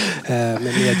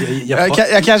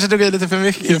 Jag kanske tog i lite för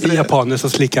mycket. Japaner som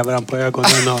slickar varandra på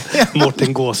ögonen och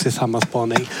Mårten Gås i samma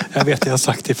spaning. Jag vet, jag har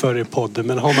sagt det förr i podden,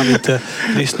 men har man inte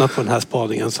lyssnat på den här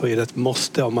spaningen så är det ett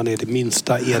måste om man är det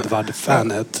minsta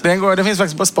Edvard-fanet. Det finns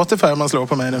faktiskt på Spotify om man slår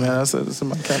på mig numera. Så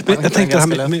man jag tänkte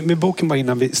här med boken bara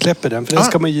innan vi släpper den, för den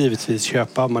ska man givetvis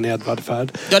köpa om man är Edvard-fan.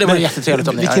 Ja, det var jättetrevligt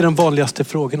om det. Vilka är de vanligaste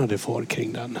frågorna du får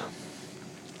kring den?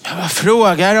 Vad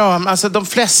frågar de? Alltså de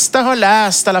flesta har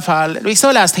läst i alla fall. Vissa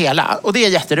har läst hela och det är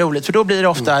jätteroligt för då blir det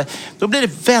ofta då blir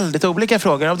det väldigt olika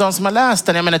frågor. Av de som har läst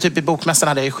den, jag menar typ i Bokmässan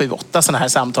hade jag ju 7-8 sådana här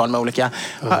samtal med olika.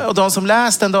 Och de som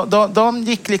läst den, de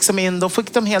gick liksom in, då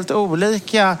fick de helt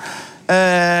olika.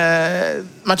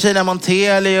 Martina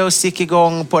Montelius gick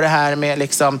igång på det här med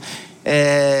liksom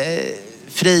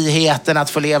friheten att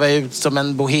få leva ut som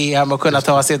en bohem och kunna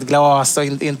ta sig ett glas och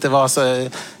inte vara så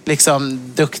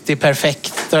liksom duktig,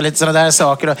 perfekt och lite sådana där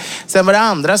saker. Och sen var det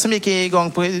andra som gick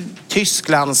igång på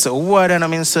Tysklandsåren och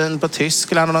min syn på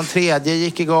Tyskland, och de tredje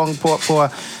gick igång på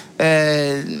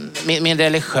min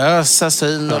religiösa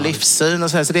syn och livssyn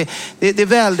och så här. Så det är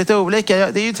väldigt olika.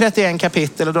 Det är ju 31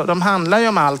 kapitel och de handlar ju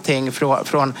om allting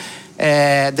från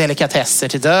delikatesser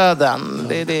till döden.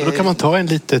 Då kan man ta en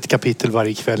litet kapitel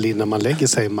varje kväll innan man lägger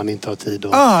sig om man inte har tid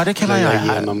att det kan man göra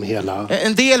igenom hela.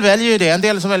 En del väljer ju det. En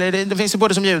del som väljer det finns ju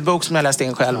både som ljudbok som jag läst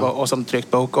in själv och som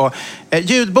tryckt bok. Och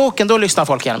ljudboken, då lyssnar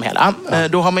folk igenom hela.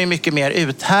 Då har man ju mycket mer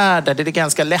uthärdar. Det är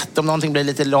ganska lätt om någonting blir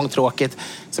lite långtråkigt,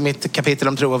 som ett kapitel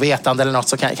om tro och vetande eller något,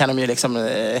 så kan de ju liksom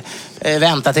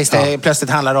vänta tills det plötsligt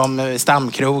handlar om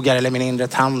stamkrogar eller min inre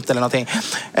tant eller någonting.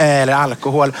 Eller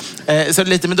alkohol. Så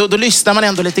lite, men då lyssnar man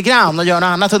ändå lite grann och gör något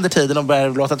annat under tiden och börjar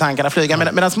låta tankarna flyga.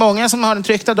 Medan många som har den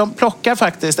tryckta, de plockar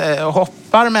faktiskt och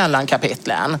hoppar mellan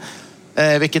kapitlen.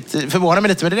 Vilket förvånar mig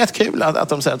lite, men det är rätt kul att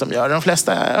de säger att de gör det. De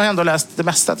flesta har ändå läst det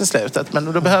mesta till slutet,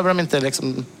 men då behöver de inte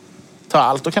liksom ta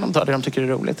allt. Då kan de ta det de tycker är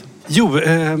roligt. Jo,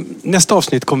 nästa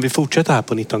avsnitt kommer vi fortsätta här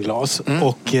på 19 glas.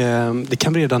 Och det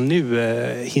kan redan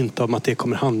nu hinta om att det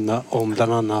kommer handla om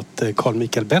bland annat Carl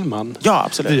Michael Bellman. Ja,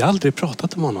 absolut. Vi har aldrig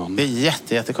pratat om honom. Det är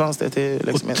jättekonstigt. Det är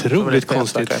liksom otroligt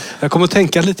konstigt. Jag kommer att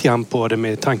tänka lite grann på det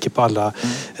med tanke på alla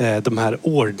de här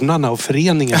ordnarna och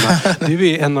föreningarna. Du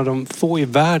är en av de få i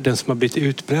världen som har blivit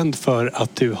utbränd för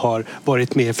att du har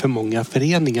varit med för många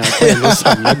föreningar på en och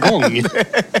samma gång.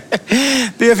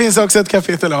 Det finns också ett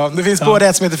kapitel om. Det finns både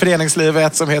ett som heter föreningsliv och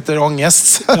ett som heter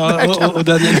ångest.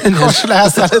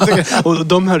 Och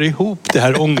de hör ihop det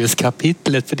här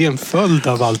ångestkapitlet, för det är en följd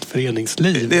av allt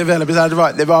föreningsliv. Det är väldigt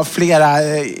bizarrt. Det var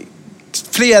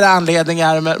flera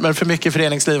anledningar, men för mycket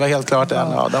föreningsliv var helt klart en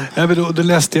av dem. Ja, men då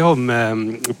läste jag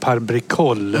om Par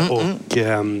Bricol och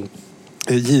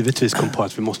givetvis kom på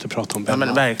att vi måste prata om Bellman.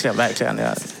 Ja, men verkligen.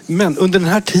 Ja. Men under den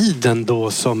här tiden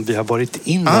då som vi har varit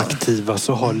inaktiva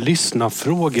så har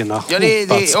lyssnarfrågorna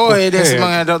hopats på det är så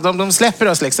många. De släpper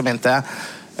oss liksom inte.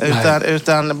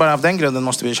 Utan bara av den grunden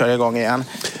måste vi köra igång igen.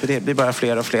 För det blir bara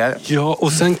fler och fler. Ja,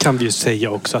 och sen kan vi ju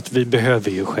säga också att vi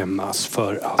behöver ju skämmas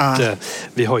för att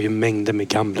vi har ju mängder med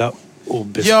gamla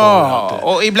obesvarade. Ja,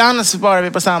 och ibland sparar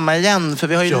vi på samma igen, för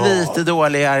vi har ju lite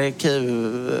dålig arkiv,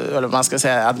 eller man ska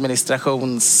säga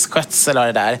administrationsskötsel av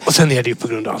det där. Och sen är det ju på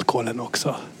grund av alkoholen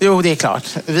också. Jo, det är klart.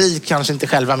 Vi kanske inte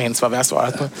själva minns vad vi har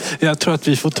svarat på. Jag tror att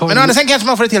vi får ta... Men sen kanske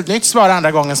man får ett helt nytt svar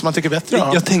andra gången som man tycker bättre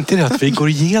om. Jag tänkte det att vi går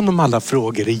igenom alla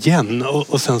frågor igen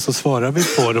och sen så svarar vi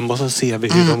på dem och så ser vi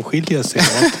hur de skiljer sig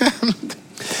åt.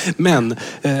 Men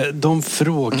de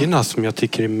frågorna som jag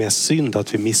tycker är mest synd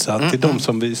att vi missat, är de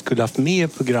som vi skulle haft med i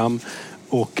program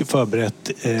och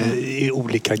förberett i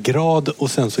olika grad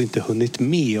och sen så inte hunnit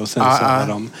med och sen så har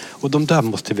de... Och de där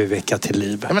måste vi väcka till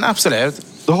liv. Ja, men absolut.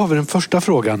 Då har vi den första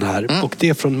frågan här och det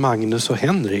är från Magnus och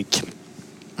Henrik.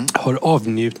 Har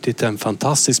avnjutit en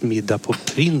fantastisk middag på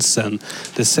Prinsen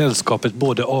där sällskapet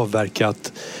både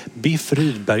avverkat Biff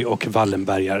Rydberg och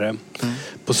Wallenbergare.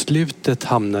 På slutet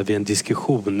hamnar vi i en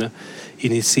diskussion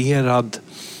initierad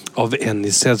av en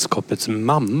i sällskapets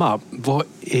mamma. Vad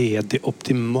är det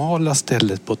optimala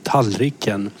stället på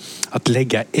tallriken att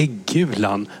lägga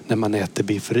äggulan när man äter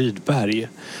Biff Rydberg?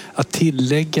 Att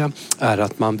tillägga är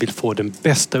att man vill få den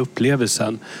bästa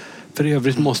upplevelsen. För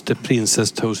övrigt måste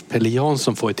Prinsens Toast Pelle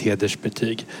Jansson få ett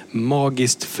hedersbetyg.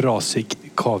 Magiskt frasig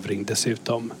kavring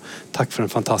dessutom. Tack för en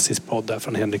fantastisk podd där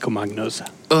från Henrik och Magnus.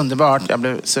 Underbart. Jag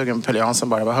blev sugen på Pelle Jansson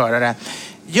bara av att höra det.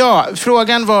 Ja,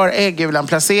 frågan var äggulan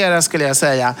placeras skulle jag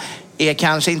säga är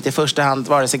kanske inte i första hand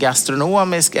vare sig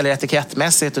gastronomisk eller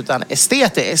etikettmässigt utan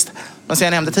estetiskt. Men som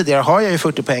jag nämnde tidigare har jag ju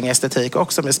 40 poäng estetik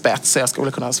också med spets, så jag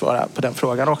skulle kunna svara på den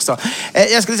frågan också.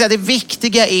 Jag skulle säga att det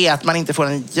viktiga är att man inte får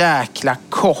en jäkla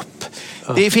kopp.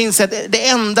 Det finns det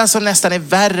enda som nästan är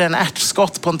värre än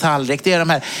ärtskott på en tallrik, det är de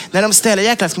här, när de ställer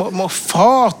jäkla små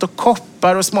fat och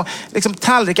koppar och små liksom,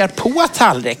 tallrikar på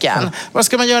tallriken. Vad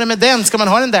ska man göra med den? Ska man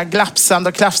ha den där glapsande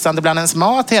och klafsande bland ens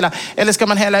mat hela? Eller ska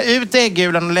man hälla ut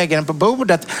äggulan och lägga den på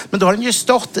bordet? Men då har den ju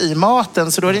stått i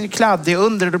maten, så då är den ju kladdig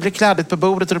under och då blir kladdigt på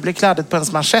bordet och då blir kladdigt på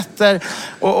ens manschetter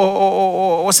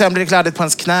och sen blir det kladdigt på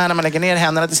ens knä när man lägger ner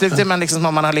händerna. Till slut är man liksom som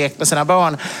om man har lekt med sina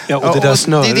barn. Ja, och det där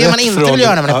snöret, det är det man inte vill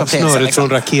göra när man är på Prinsen. Snöret från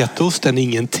raketosten,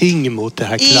 ingenting mot det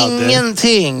här kladdet.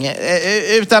 Ingenting.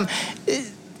 Utan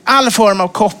all form av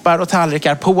koppar och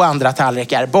tallrikar på andra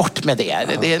tallrikar. Bort med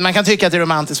det. Man kan tycka att det är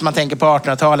romantiskt om man tänker på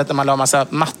 1800-talet när man la massa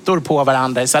mattor på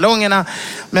varandra i salongerna.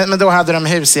 Men då hade de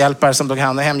hushjälpar som tog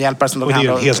hand och hemhjälpar som tog hand.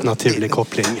 Och det är en helt naturlig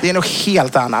koppling. Det är nog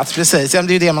helt annat, precis. Det är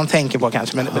ju det man tänker på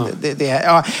kanske. Men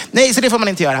nej, så det får man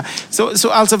inte göra. Så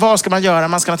alltså vad ska man göra?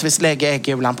 Man ska naturligtvis lägga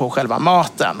äggulan på själva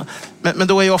maten. Men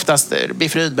då är ju oftast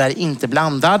biff Rydberg inte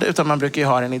blandad, utan man brukar ju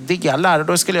ha den i delar. Och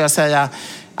då skulle jag säga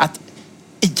att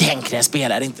egentligen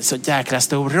spelar det inte så jäkla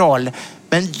stor roll.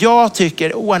 Men jag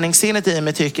tycker, ordningssinnet i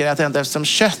mig tycker att ändå eftersom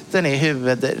kötten är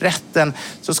huvudrätten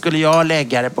så skulle jag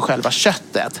lägga det på själva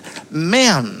köttet.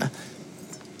 Men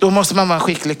då måste man vara en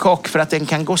skicklig kock för att den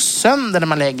kan gå sönder när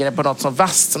man lägger det på något som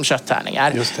vasst som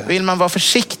kötttärningar. Vill man vara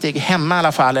försiktig hemma i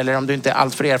alla fall, eller om du inte är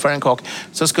allt för erfaren kock,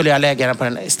 så skulle jag lägga den på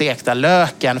den stekta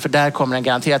löken, för där kommer den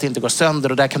garanterat inte gå sönder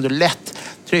och där kan du lätt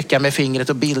trycka med fingret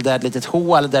och bilda ett litet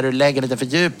hål där du lägger lite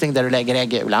fördjupning där du lägger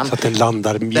äggulan. Så att den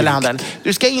landar mjukt.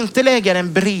 Du ska inte lägga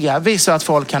den bredvid så att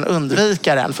folk kan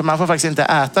undvika den, för man får faktiskt inte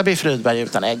äta biff Rydberg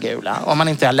utan äggula. Om man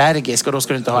inte är allergisk, och då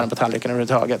ska du inte ha den på tallriken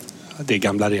överhuvudtaget. Det är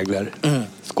gamla regler.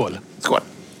 Skål. Skål.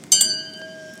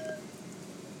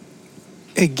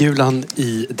 Äggulan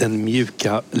i den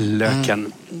mjuka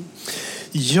löken.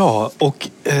 Ja, och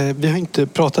vi har inte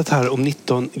pratat här om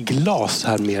 19 glas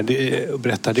här med och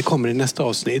berättar. Det kommer i nästa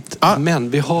avsnitt. Men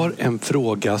vi har en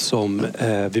fråga som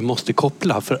vi måste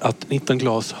koppla, för att 19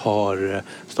 glas har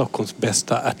Stockholms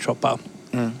bästa ärtsoppa.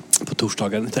 På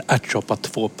torsdagen. Det är ärtsoppa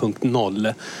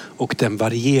 2.0 och den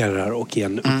varierar och är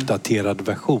en uppdaterad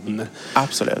version.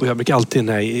 Absolut. Och jag brukar alltid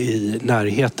i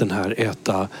närheten här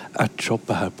äta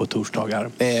ärtsoppa här på torsdagar.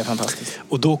 Det är fantastiskt.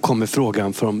 Och då kommer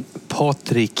frågan från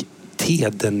Patrik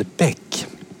Tedenbäck.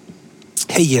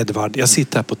 Hej Edvard, jag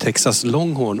sitter här på Texas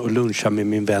Longhorn och lunchar med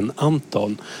min vän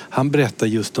Anton. Han berättar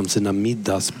just om sina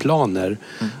middagsplaner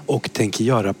och tänker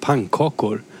göra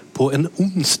pannkakor på en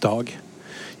onsdag.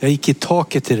 Jag gick i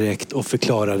taket direkt och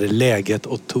förklarade läget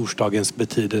och torsdagens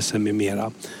betydelse med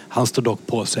mera. Han står dock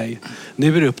på sig.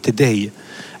 Nu är det upp till dig.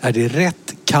 Är det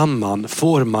rätt?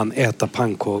 Får man äta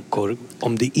pannkakor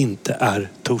om det inte är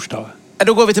torsdag?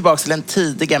 Då går vi tillbaka till den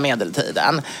tidiga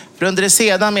medeltiden. För under det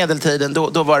sena medeltiden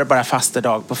då var det bara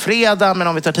fastedag på fredag. Men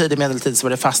om vi tar tidig medeltid så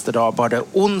var det fastedag bara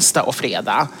onsdag och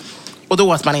fredag. Och då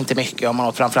åt man inte mycket, och man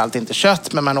åt framförallt inte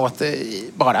kött, men man åt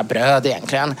bara bröd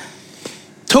egentligen.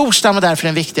 Torsdagen var därför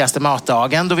den viktigaste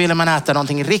matdagen. Då ville man äta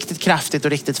någonting riktigt kraftigt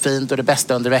och riktigt fint och det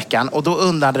bästa under veckan. Och då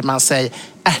undrade man sig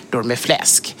ärtor med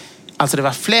fläsk. Alltså det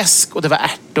var fläsk och det var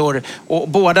ärtor. Och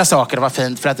båda sakerna var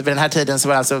fint, för att vid den här tiden så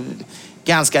var det alltså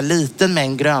ganska liten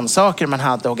mängd grönsaker man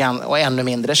hade och ännu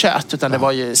mindre kött. Utan det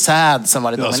var ju säd som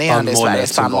var det dominerande i Sverige.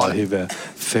 Spannmål som var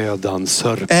huvudfödan,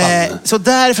 sörpan. Så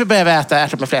därför började vi äta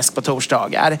ärtor med fläsk på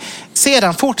torsdagar.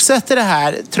 Sedan fortsätter det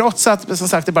här, trots att som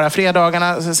sagt det är bara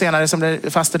fredagarna senare som det är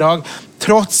fastedag.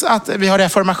 Trots att vi har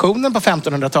reformationen på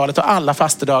 1500-talet och alla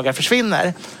fastedagar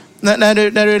försvinner.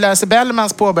 När du läser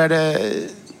Bellmans påbörjade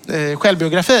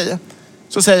självbiografi,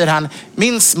 så säger han,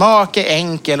 min smak är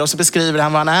enkel, och så beskriver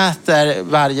han vad han äter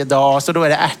varje dag, så då är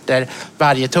det ärtor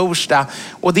varje torsdag.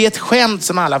 Och det är ett skämt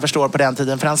som alla förstår på den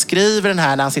tiden, för han skriver den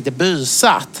här när han sitter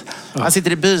bysatt. Han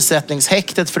sitter i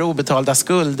bysättningshäktet för obetalda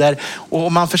skulder,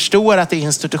 och man förstår att det är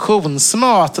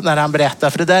institutionsmat när han berättar,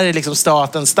 för det där är liksom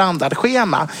statens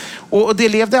standardschema. Och det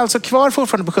levde alltså kvar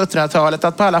fortfarande på 1700-talet,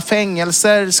 att på alla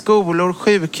fängelser, skolor,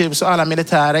 sjukhus och alla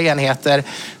militära enheter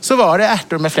så var det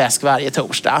ärtor med fläsk varje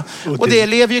torsdag. Och det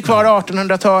lever ju kvar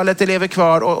 1800-talet, det lever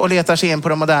kvar och letar sig in på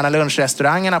de moderna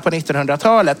lunchrestaurangerna på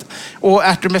 1900-talet. Och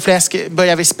ärtor med fläsk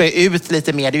börjar vi spä ut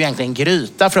lite mer. Det är ju egentligen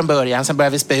gryta från början. Sen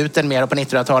börjar vi spä ut den mer, och på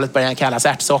 1900-talet börjar den kallas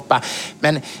ärtsoppa.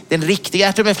 Men den riktiga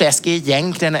ärtor med fläsk är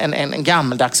egentligen en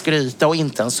gammaldags gryta och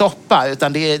inte en soppa.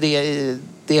 Utan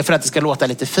det är för att det ska låta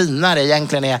lite finare.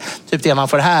 Egentligen är typ det man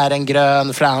får här, en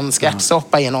grön fransk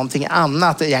ärtsoppa, är någonting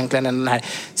annat egentligen än den här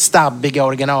stabbiga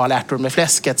originalärtor med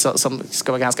fläsket som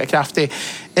ska vara ganska kraftig.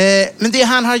 Men det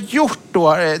han har gjort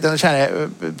då, den kära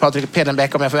Patrik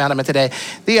Tedenbäck, om jag får vända mig till dig,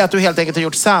 det är att du helt enkelt har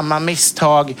gjort samma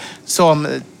misstag som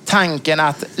tanken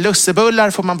att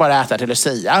lussebullar får man bara äta till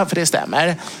Lucia, för det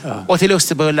stämmer. Och till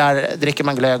lussebullar dricker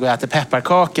man glögg och äter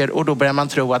pepparkakor, och då börjar man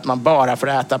tro att man bara får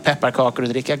äta pepparkakor och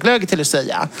dricka glögg till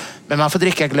Lucia. Men man får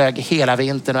dricka glögg hela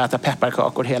vintern och äta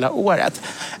pepparkakor hela året.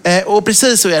 Och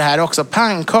precis så är det här också.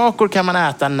 Pannkakor kan man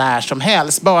äta när som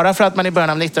helst. Bara för att man i början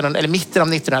av mitten av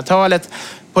 1900-talet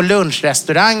på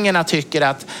lunchrestaurangerna tycker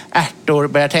att ärtor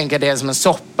börjar tänka det som en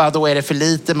soppa. Då är det för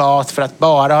lite mat för att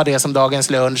bara ha det som dagens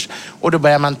lunch. Och då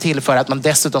börjar man tillföra att man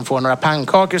dessutom får några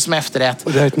pannkakor som efterrätt.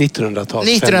 Och det är ett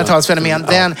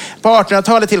 1900-talsfenomen. På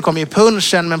 1800-talet tillkom ju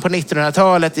punschen, men på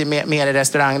 1900-talet mer i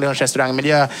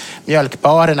lunchrestaurangmiljö,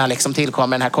 mjölkbarerna liksom tillkom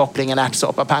den här kopplingen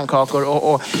ärtsoppa,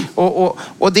 pannkakor.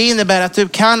 Och det innebär att du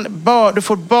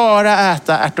får bara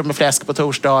äta ärtor med fläsk på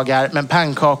torsdagar, men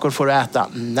pannkakor får du äta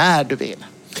när du vill.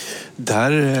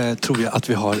 Där tror jag att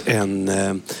vi har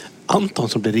en Anton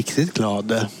som blir riktigt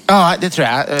glad. Ja, det tror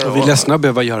jag. Och vi är ledsna att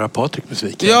behöva göra Patrik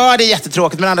besviken. Ja, det är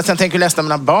jättetråkigt. Men andra sen tänker jag ledsna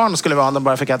mina barn skulle vara om de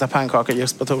bara fick äta pannkakor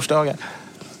just på torsdagar.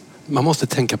 Man måste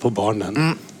tänka på barnen.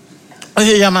 Mm. Och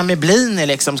hur gör man med blini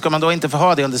liksom? Ska man då inte få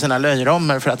ha det under sina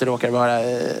löjrommer för att det råkar vara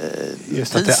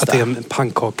just att det är en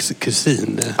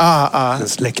pannkakskusin. En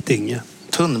släkting.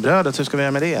 Tunnbrödet, hur ska vi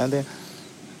göra med det?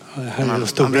 Här är de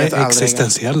stora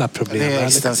existentiella problemen. Det är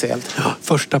existentiellt. Ja,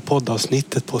 första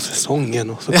poddavsnittet på säsongen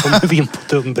och så kommer vi in på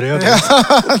tunnbrödet.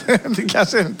 Det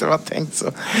kanske inte var tänkt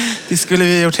så. Det skulle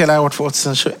vi gjort hela år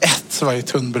 2021, så var ju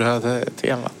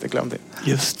tunnbröd-temat. Det glömde jag.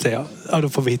 Just det, ja. Då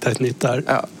får vi hitta ett nytt där.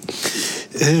 Ja.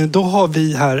 Då har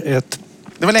vi här ett...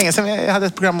 Det var länge sedan vi hade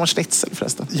ett program om schnitzel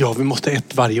förresten. Ja, vi måste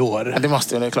ett varje år. Ja, det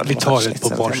måste vi, klart. Vi tar ett på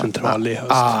Barcentral i höst.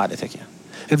 Ja, det tycker jag.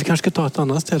 Eller vi kanske ska ta ett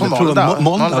annat ställe.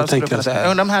 Måndag tänkte jag. Jag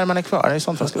undrar om Herman är kvar. I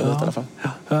sånt fall skulle vi i alla fall.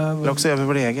 Eller också över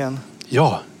vår egen.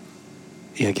 Ja,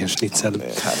 egen schnitzel.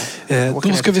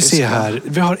 Då ska vi se här.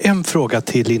 Vi har en fråga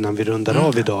till innan vi rundar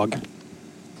av idag.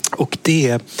 Och det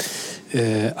är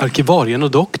arkivarien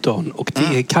och doktorn. Och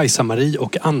det är Kajsa-Marie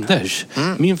och Anders.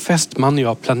 Min fästman och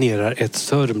jag planerar ett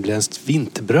sörmländskt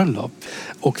vinterbröllop.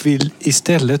 Och vill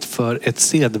istället för ett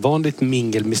sedvanligt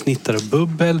mingel med snittar och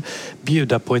bubbel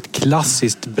bjuda på ett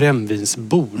klassiskt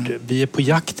brännvinsbord. Vi är på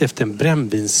jakt efter en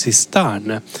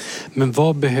brännvinscistern. Men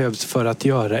vad behövs för att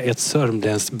göra ett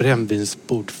sörmländskt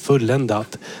brännvinsbord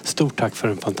fulländat? Stort tack för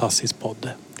en fantastisk podd.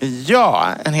 Ja,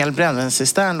 en hel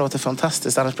brännvinscistern låter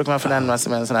fantastiskt. Annars brukar man förnämna sig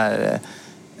med en sån här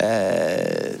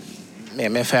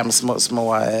med 5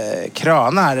 små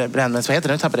kranar. Brännvins, vad heter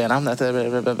det? Nu tappade jag namnet.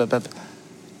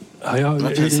 Ja, jag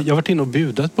har varit inne och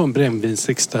budat på en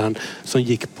brännvinscistern som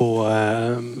gick på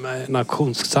en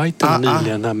auktionssajten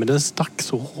nyligen här, men den stack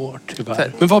så hårt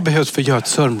tyvärr. Men vad behövs för att göra ett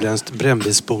sörmländskt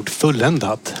brännvinsbord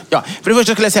fulländat? Ja, för det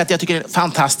första skulle jag säga att jag tycker det är en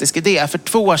fantastisk idé. För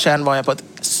 2 år sedan var jag på ett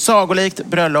sagolikt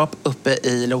bröllop uppe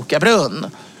i Lokabrunn.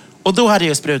 Och då hade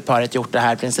just brudparet gjort det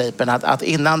här principen att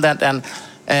innan den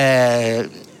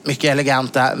mycket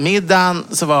eleganta middagen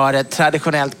så var det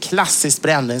traditionellt klassiskt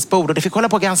brännvinsbord. Och det fick hålla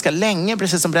på ganska länge,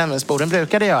 precis som brännvinsborden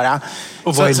brukade göra.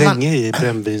 Och vad är länge i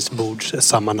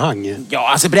brännvinsbordssammanhang?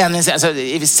 Ja, alltså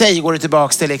i sig går det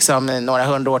tillbaka till liksom några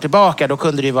 100 år tillbaka. Då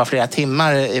kunde det ju vara flera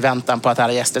timmar i väntan på att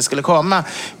alla gäster skulle komma.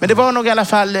 Men det var nog i alla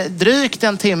fall drygt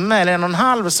en timme eller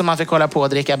 1,5 som man fick hålla på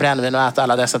att dricka brännvin och äta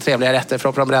alla dessa trevliga rätter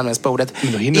från brännvinsbordet.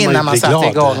 Innan man satte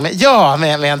igång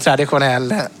med en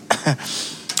traditionell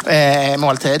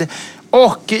måltid.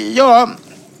 Och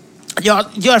jag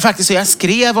gör faktiskt så. Jag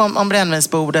skrev om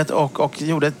brännvinsbordet och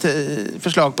gjorde ett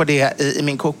förslag på det i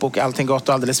min kokbok Allting gott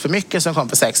och alldeles för mycket som kom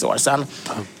för 6 år sedan.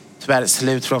 Tyvärr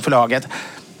slut från förlaget.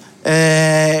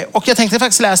 Och jag tänkte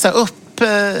faktiskt läsa upp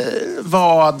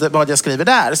vad jag skriver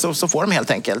där så får de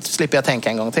helt enkelt. Slipper jag tänka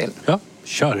en gång till. Ja,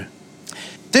 kör.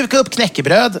 Duka upp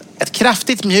knäckebröd, ett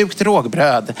kraftigt mjukt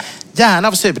rågbröd, gärna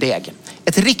av surdeg.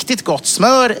 Ett riktigt gott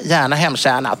smör, gärna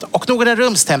hemkärnat. Och några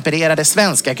rumstempererade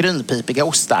svenska grynpipiga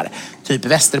ostar. Typ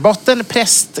västerbotten,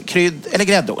 prästkrydd eller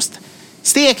gräddost.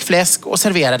 Stek fläsk och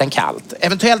servera den kallt.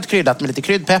 Eventuellt kryddat med lite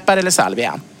kryddpeppar eller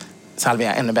salvia.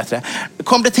 Salvia, ännu bättre.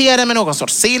 Komplettera med någon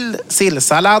sorts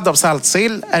sillsallad av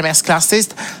saltsill är mest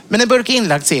klassiskt. Men en burk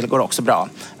inlagd sill går också bra.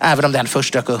 Även om den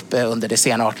först dök upp under det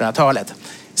sena 1800-talet.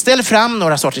 Ställ fram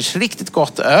några sorters riktigt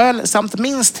gott öl samt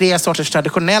minst 3 sorters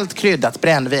traditionellt kryddat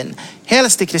brännvin.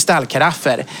 Helst i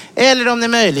kristallkaraffer. Eller om ni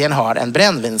möjligen har en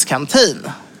brännvinskantin.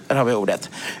 Där har vi ordet.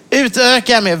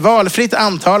 Utöka med valfritt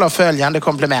antal av följande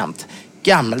komplement.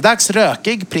 Gammeldags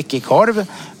rökig prickig korv.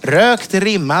 Rökt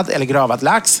rimmad eller gravad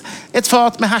lax. Ett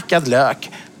fat med hackad lök.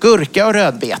 Gurka och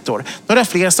rödbetor. Några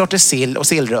fler sorters sill och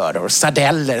sillröror.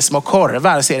 Sardeller, små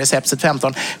korvar, ser receptet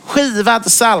 15.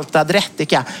 Skivad, saltad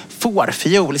rättika.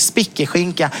 Fårfiol,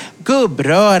 spickeskinka.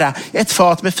 Gubbröra. Ett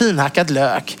fat med finhackad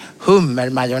lök.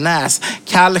 Hummermajonnäs.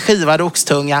 Kall skivad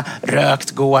oxtunga.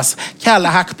 Rökt gås. Kalla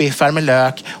hackbiffar med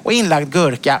lök. Och inlagd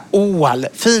gurka. Ål.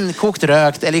 Finkokt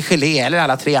rökt eller gelé eller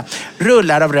alla 3.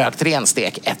 Rullar av rökt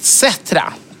renstek etc.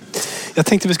 Jag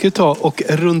tänkte vi skulle ta och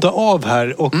runda av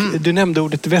här. Och du nämnde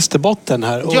ordet Västerbotten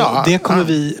här. Och det kommer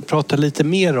vi prata lite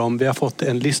mer om. Vi har fått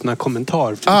en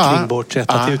lyssnarkommentar kring vårt sätt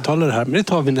att uttala det här. Men det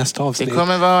tar vi nästa avsnitt. Det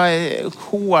kommer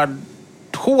vara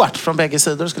hårt från bägge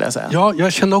sidor skulle jag säga. Ja,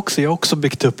 jag har också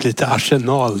byggt upp lite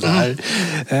arsenal där.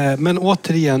 Men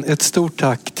återigen, ett stort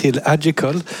tack till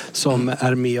Agical som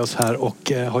är med oss här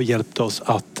och har hjälpt oss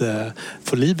att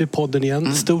få liv i podden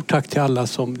igen. Stort tack till alla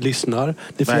som lyssnar.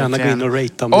 Ni får gärna gå in och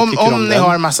rate om ni tycker om ni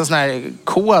har en massa sån här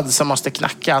kod som måste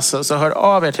knackas så hör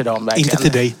av er till dem verkligen. Inte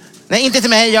till dig. Nej, inte till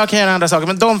mig. Jag kan göra andra saker.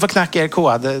 Men de får knacka er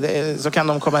kod. Så kan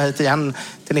de komma hit igen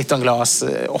till 19 glas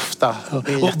ofta.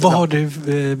 Och vad har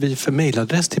vi för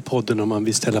mailadress till podden om man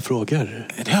vill ställa frågor?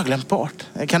 Det har jag glömt bort.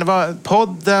 Kan det vara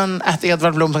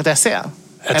podden@edvardblom.se?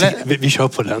 Vi kör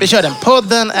på den. Vi kör den.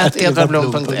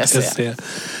 podden@edvardblom.se.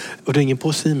 Och du har ingen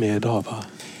poesi med idag, va?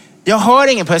 Jag har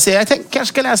ingen poesi. Jag kanske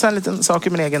ska läsa en liten sak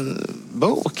ur min egen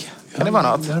bok. Kan det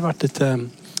vara något? Det har varit lite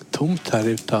tomt här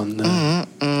utan...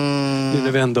 Nu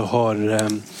när vi ändå har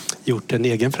gjort en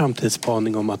egen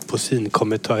framtidsspaning om att poesin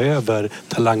kommer ta över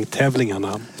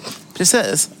talangtävlingarna.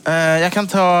 Precis. Jag kan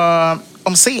ta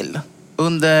om sill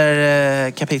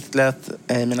under kapitlet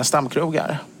Mina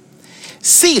stamkrogar.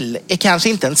 Sill är kanske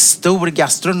inte en stor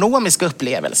gastronomisk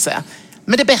upplevelse,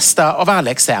 men det bästa av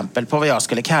alla exempel på vad jag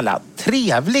skulle kalla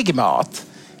trevlig mat.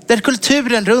 Där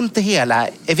kulturen runt det hela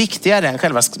är viktigare än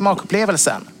själva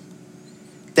smakupplevelsen.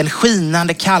 Den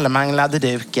skinande kallmanglade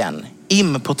duken,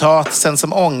 impotatisen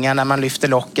som ångar när man lyfter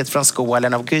locket från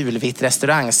skålen av gulvitt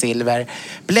restaurangsilver,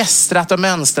 blästrat och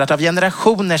mönstrat av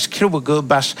generationers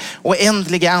kroggubbars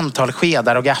oändliga antal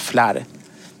skedar och gafflar.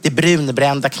 Det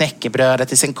brunbrända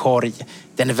knäckebrödet i sin korg,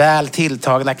 den väl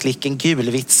tilltagna klicken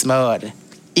gulvitt smör.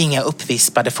 Inga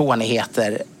uppvispade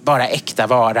fånigheter, bara äkta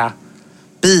vara.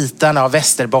 Bitarna av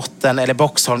Västerbotten eller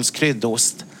Boxholms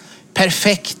kryddost.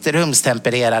 Perfekt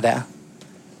rumstempererade.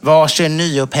 Varsin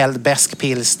nyupphälld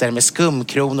bäskpilster med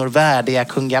skumkronor värdiga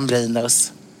kung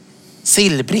Gambrinus.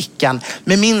 Sillbrickan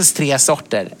med minst 3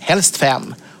 sorter, helst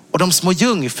 5. Och de små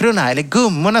jungfrurna, eller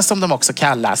gummorna som de också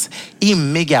kallas,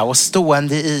 immiga och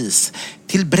stående i is.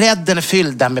 Till bredden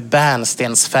fyllda med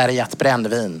bärnstensfärgat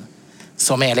brännvin.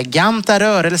 Som med eleganta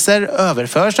rörelser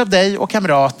överförs av dig och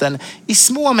kamraten i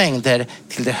små mängder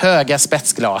till de höga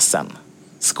spetsglasen.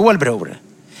 Skål bror!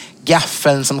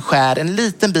 Gaffeln som skär en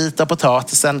liten bit av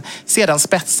potatisen, sedan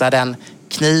spetsar den.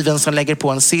 Kniven som lägger på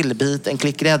en sillbit, en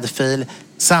klick gräddfil.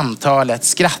 Samtalet,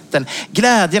 skratten,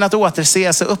 glädjen att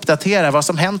återses och uppdatera vad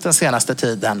som hänt den senaste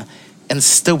tiden. En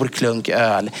stor klunk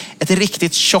öl, ett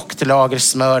riktigt tjockt lager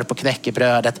smör på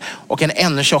knäckebrödet och en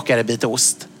ännu tjockare bit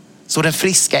ost. Så den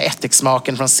friska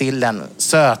ättiksmaken från sillen,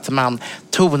 sötman,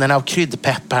 tonerna av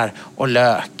kryddpeppar och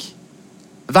lök.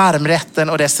 Varmrätten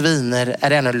och dess viner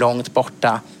är ännu långt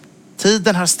borta.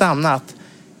 Tiden har stannat,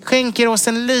 skänker oss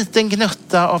en liten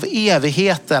gnutta av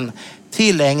evigheten,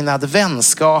 tillägnad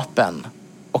vänskapen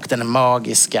och den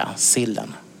magiska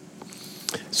sillen.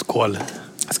 Skål.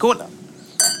 Skål.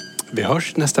 Vi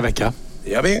hörs nästa vecka.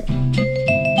 Det gör vi.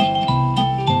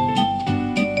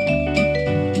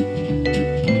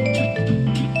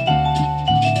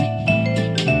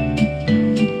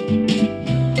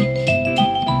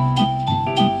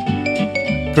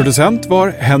 Producent var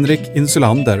Henrik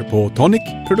Insulander på Tonic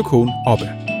Produktion AB.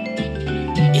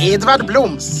 Edvard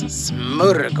Bloms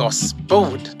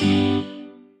smörgåsbord.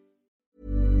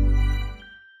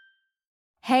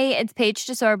 Hey, it's Paige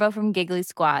DeSorbo from Giggly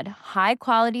Squad. High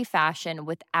quality fashion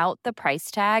without the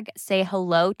price tag. Say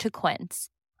hello to Quince.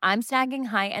 I'm snagging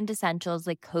high-end essentials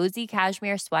like cozy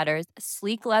cashmere sweaters,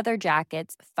 sleek leather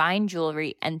jackets, fine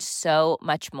jewelry, and so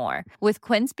much more. With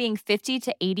Quince being 50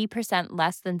 to 80%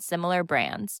 less than similar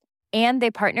brands. And they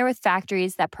partner with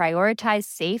factories that prioritize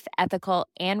safe, ethical,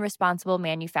 and responsible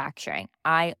manufacturing.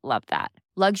 I love that.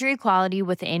 Luxury quality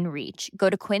within reach. Go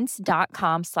to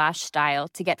quince.com/style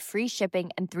to get free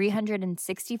shipping and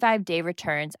 365-day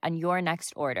returns on your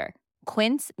next order.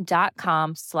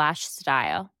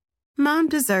 Quince.com/style. Mom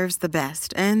deserves the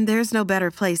best, and there's no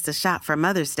better place to shop for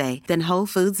Mother's Day than Whole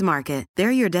Foods Market.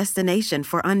 They're your destination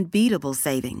for unbeatable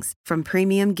savings, from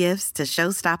premium gifts to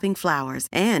show-stopping flowers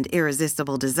and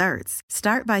irresistible desserts.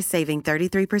 Start by saving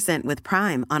 33% with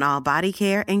Prime on all body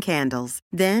care and candles.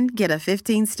 Then get a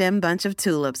 15-stem bunch of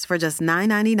tulips for just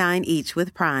 $9.99 each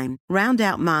with Prime. Round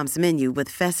out Mom's menu with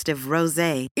festive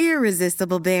rosé,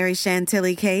 irresistible berry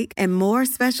chantilly cake, and more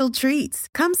special treats.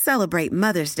 Come celebrate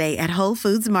Mother's Day at Whole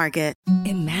Foods Market.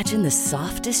 Imagine the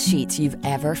softest sheets you've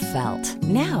ever felt.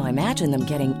 Now imagine them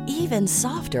getting even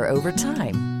softer over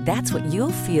time. That's what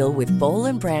you'll feel with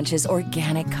Boll & Branch's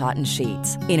organic cotton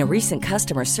sheets. In a recent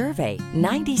customer survey,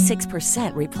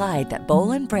 96% replied that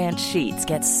Boll & Branch sheets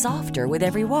get softer with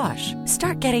every wash.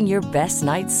 Start getting your best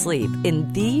night's sleep in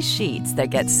these sheets that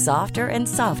get softer and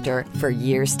softer for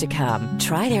years to come.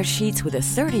 Try their sheets with a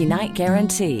 30-night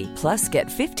guarantee. Plus, get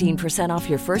 15% off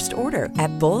your first order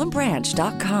at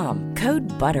bollandbranch.com. Code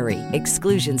BUTTERY.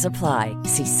 Exclusions apply.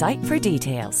 See site for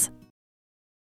details.